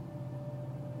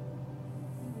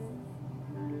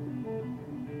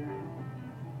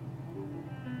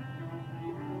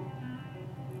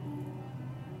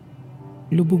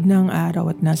 Lubog na ang araw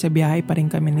at nasa biyahe pa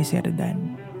rin kami ni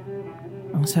Serdan.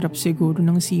 Ang sarap siguro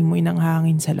ng simoy ng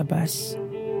hangin sa labas.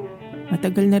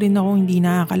 Matagal na rin ako hindi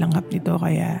nakakalanghap nito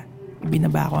kaya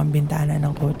binaba ko ang bintana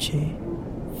ng kotse.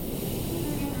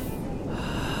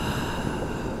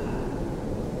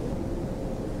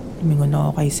 Lumingon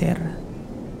ako kay Sir.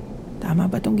 Tama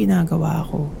ba itong ginagawa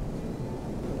ko?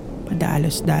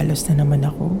 Padalos-dalos na naman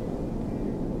ako.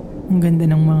 Ang ganda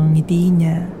ng mga ngiti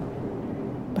niya.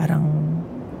 Parang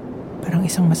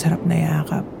isang masarap na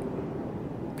yakap.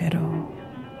 Pero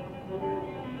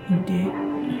hindi.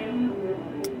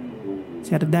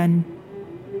 Serdan,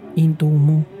 hinto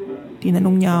mo.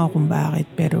 Tinanong niya ako kung bakit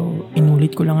pero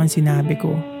inulit ko lang ang sinabi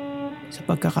ko. Sa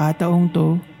pagkakataong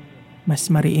to, mas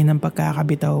mariin ang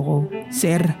pagkakabitaw ko.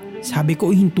 Sir, sabi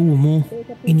ko hinto mo.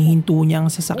 Inihinto niya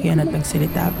ang sasakyan at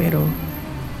nagsalita pero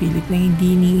pilit na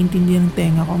hindi iniintindi ng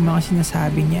tenga ko ang mga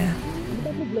sinasabi niya.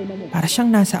 Para siyang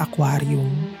nasa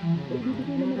aquarium.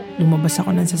 Lumabas ako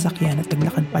ng sasakyan at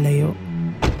naglakad palayo.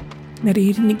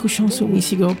 Naririnig ko siyang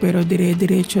sumisigaw pero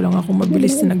dire-diretso lang ako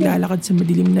mabilis na naglalakad sa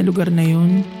madilim na lugar na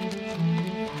yun.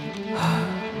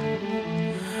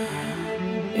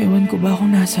 Ewan ko ba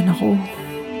kung nasan ako?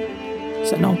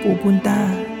 Saan ako pupunta?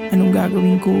 Anong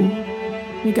gagawin ko?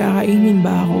 May kakainin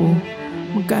ba ako?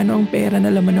 Magkano ang pera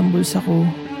na laman ng bulsa ko?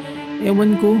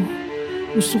 Ewan ko.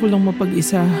 Gusto ko lang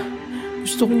mapag-isa.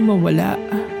 Gusto kong mawala.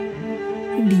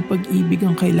 Hindi pag-ibig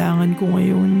ang kailangan ko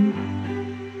ngayon.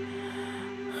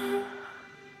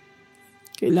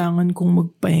 Kailangan kong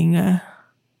magpahinga.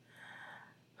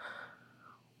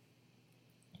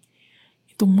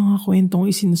 Itong mga kwentong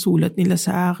isinusulat nila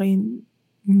sa akin,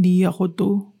 hindi ako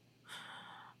to.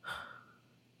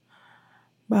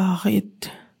 Bakit?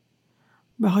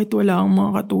 Bakit wala ang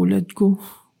mga katulad ko?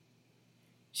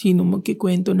 Sino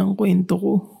magkikwento ng kwento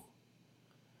ko?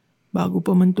 Bago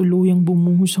pa man tuluyang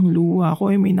bumuhos ang luha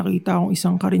ko ay may nakita akong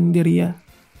isang karinderya.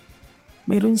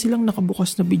 Mayroon silang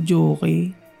nakabukas na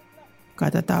videoke.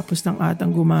 Katatapos ng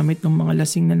atang gumamit ng mga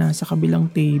lasing na nasa kabilang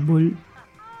table.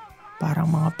 Parang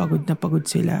mga pagod na pagod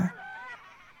sila.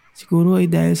 Siguro ay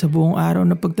dahil sa buong araw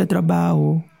na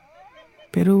pagtatrabaho.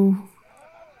 Pero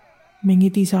may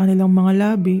ngiti sa kanilang mga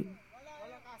labi.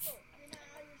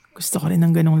 Gusto ko rin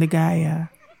ng ganong ligaya.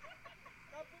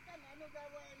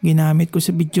 Ginamit ko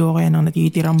sa video kaya nang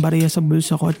natitirang barya sa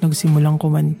bulsa ko at nagsimulang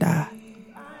kumanta.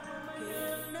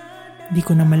 Hindi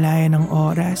ko na malaya ng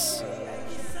oras.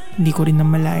 Hindi ko rin na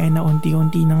malaya na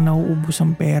unti-unti nang nauubos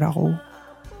ang pera ko.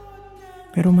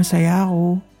 Pero masaya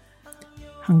ako.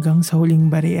 Hanggang sa huling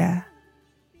barya.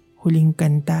 Huling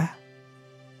kanta.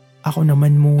 Ako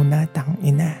naman muna,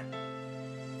 tangina.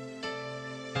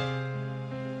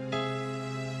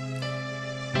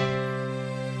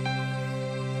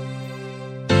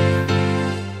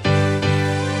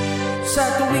 Sa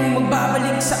tuwing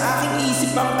magbabalik sa aking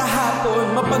isip ang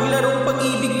kahapon, mapaglarong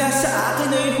pag-ibig na sa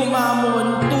akin ay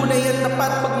humamon. Tunay at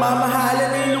tapat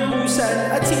pagmamahalan ay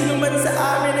lubusan, at sino man sa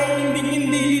amin ay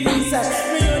hindi lilisan.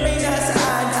 Ngayon ay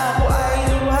nasaan, ako ay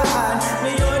luhaan.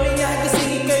 Ngayon ay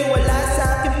nagising ika'y wala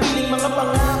sa aking piling. Mga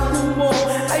pangako mo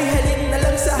ay halik na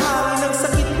lang sa hangin. Ang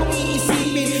sakit kong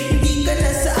iisipin, hindi ka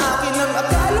na sa akin. Ang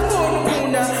akala ko nung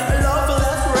una, our love will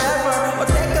last forever. O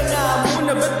teka nga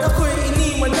muna, ba't ako'y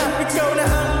iniwan na? Ikaw na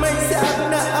ang may sabi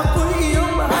na ako'y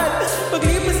iyong mahal.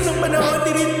 Paglipas ng panahon,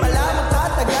 di rin pala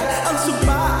magtatagal. Ang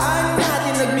sumpaan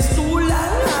natin, nagmistula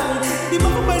ang hangin. Di ba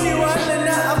ko paniwala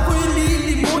na ako'y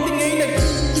lilimutin ngayon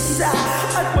nag-iisa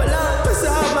at walang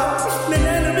kasama?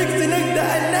 Nananabik sa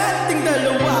nagdaan nating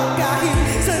dalawa. Kahit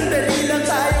sandali lang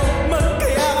tayo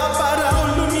magkayakap, para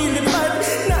akong lumilipad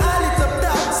na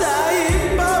alitap-tap sa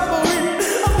hipapawid.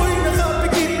 Ako'y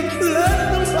nakapikit lahat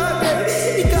ng bagay.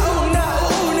 Ikaw ang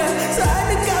nauuna.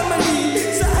 Saan nagkamali?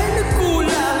 Saan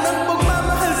nagkulang? Ang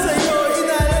pagmamahal sa'yo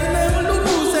inalay ng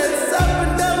lubusan. Sa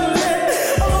bandang ulit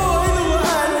ako ay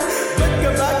luhaan. Ba't ka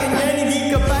ba ganyan?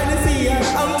 Hindi ka ba nasiya?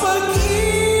 Ang pag-ibig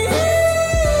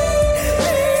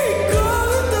ko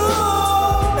ito,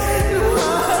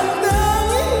 luhang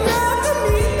tanging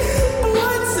nakamit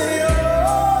buwan sa'yo.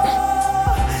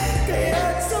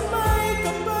 Kaya't sa may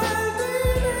kapal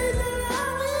din ay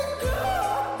dalangin ko.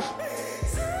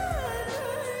 Sana'y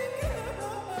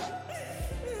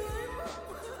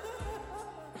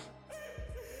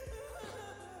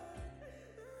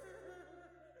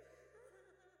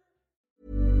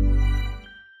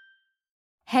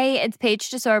Hey, it's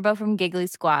Paige DeSorbo from Giggly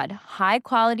Squad. High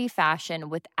quality fashion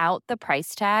without the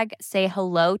price tag. Say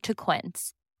hello to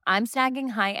Quince. I'm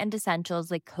snagging high-end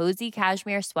essentials like cozy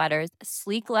cashmere sweaters,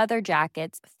 sleek leather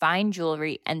jackets, fine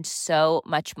jewelry, and so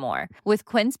much more. With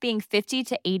Quince being 50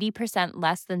 to 80%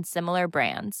 less than similar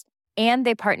brands. And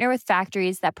they partner with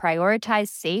factories that prioritize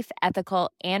safe, ethical,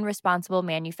 and responsible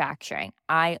manufacturing.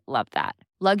 I love that.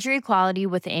 Luxury quality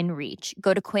within reach.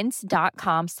 Go to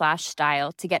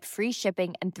quince.com/style to get free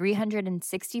shipping and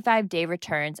 365-day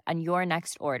returns on your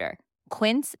next order.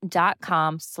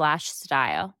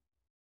 Quince.com/style.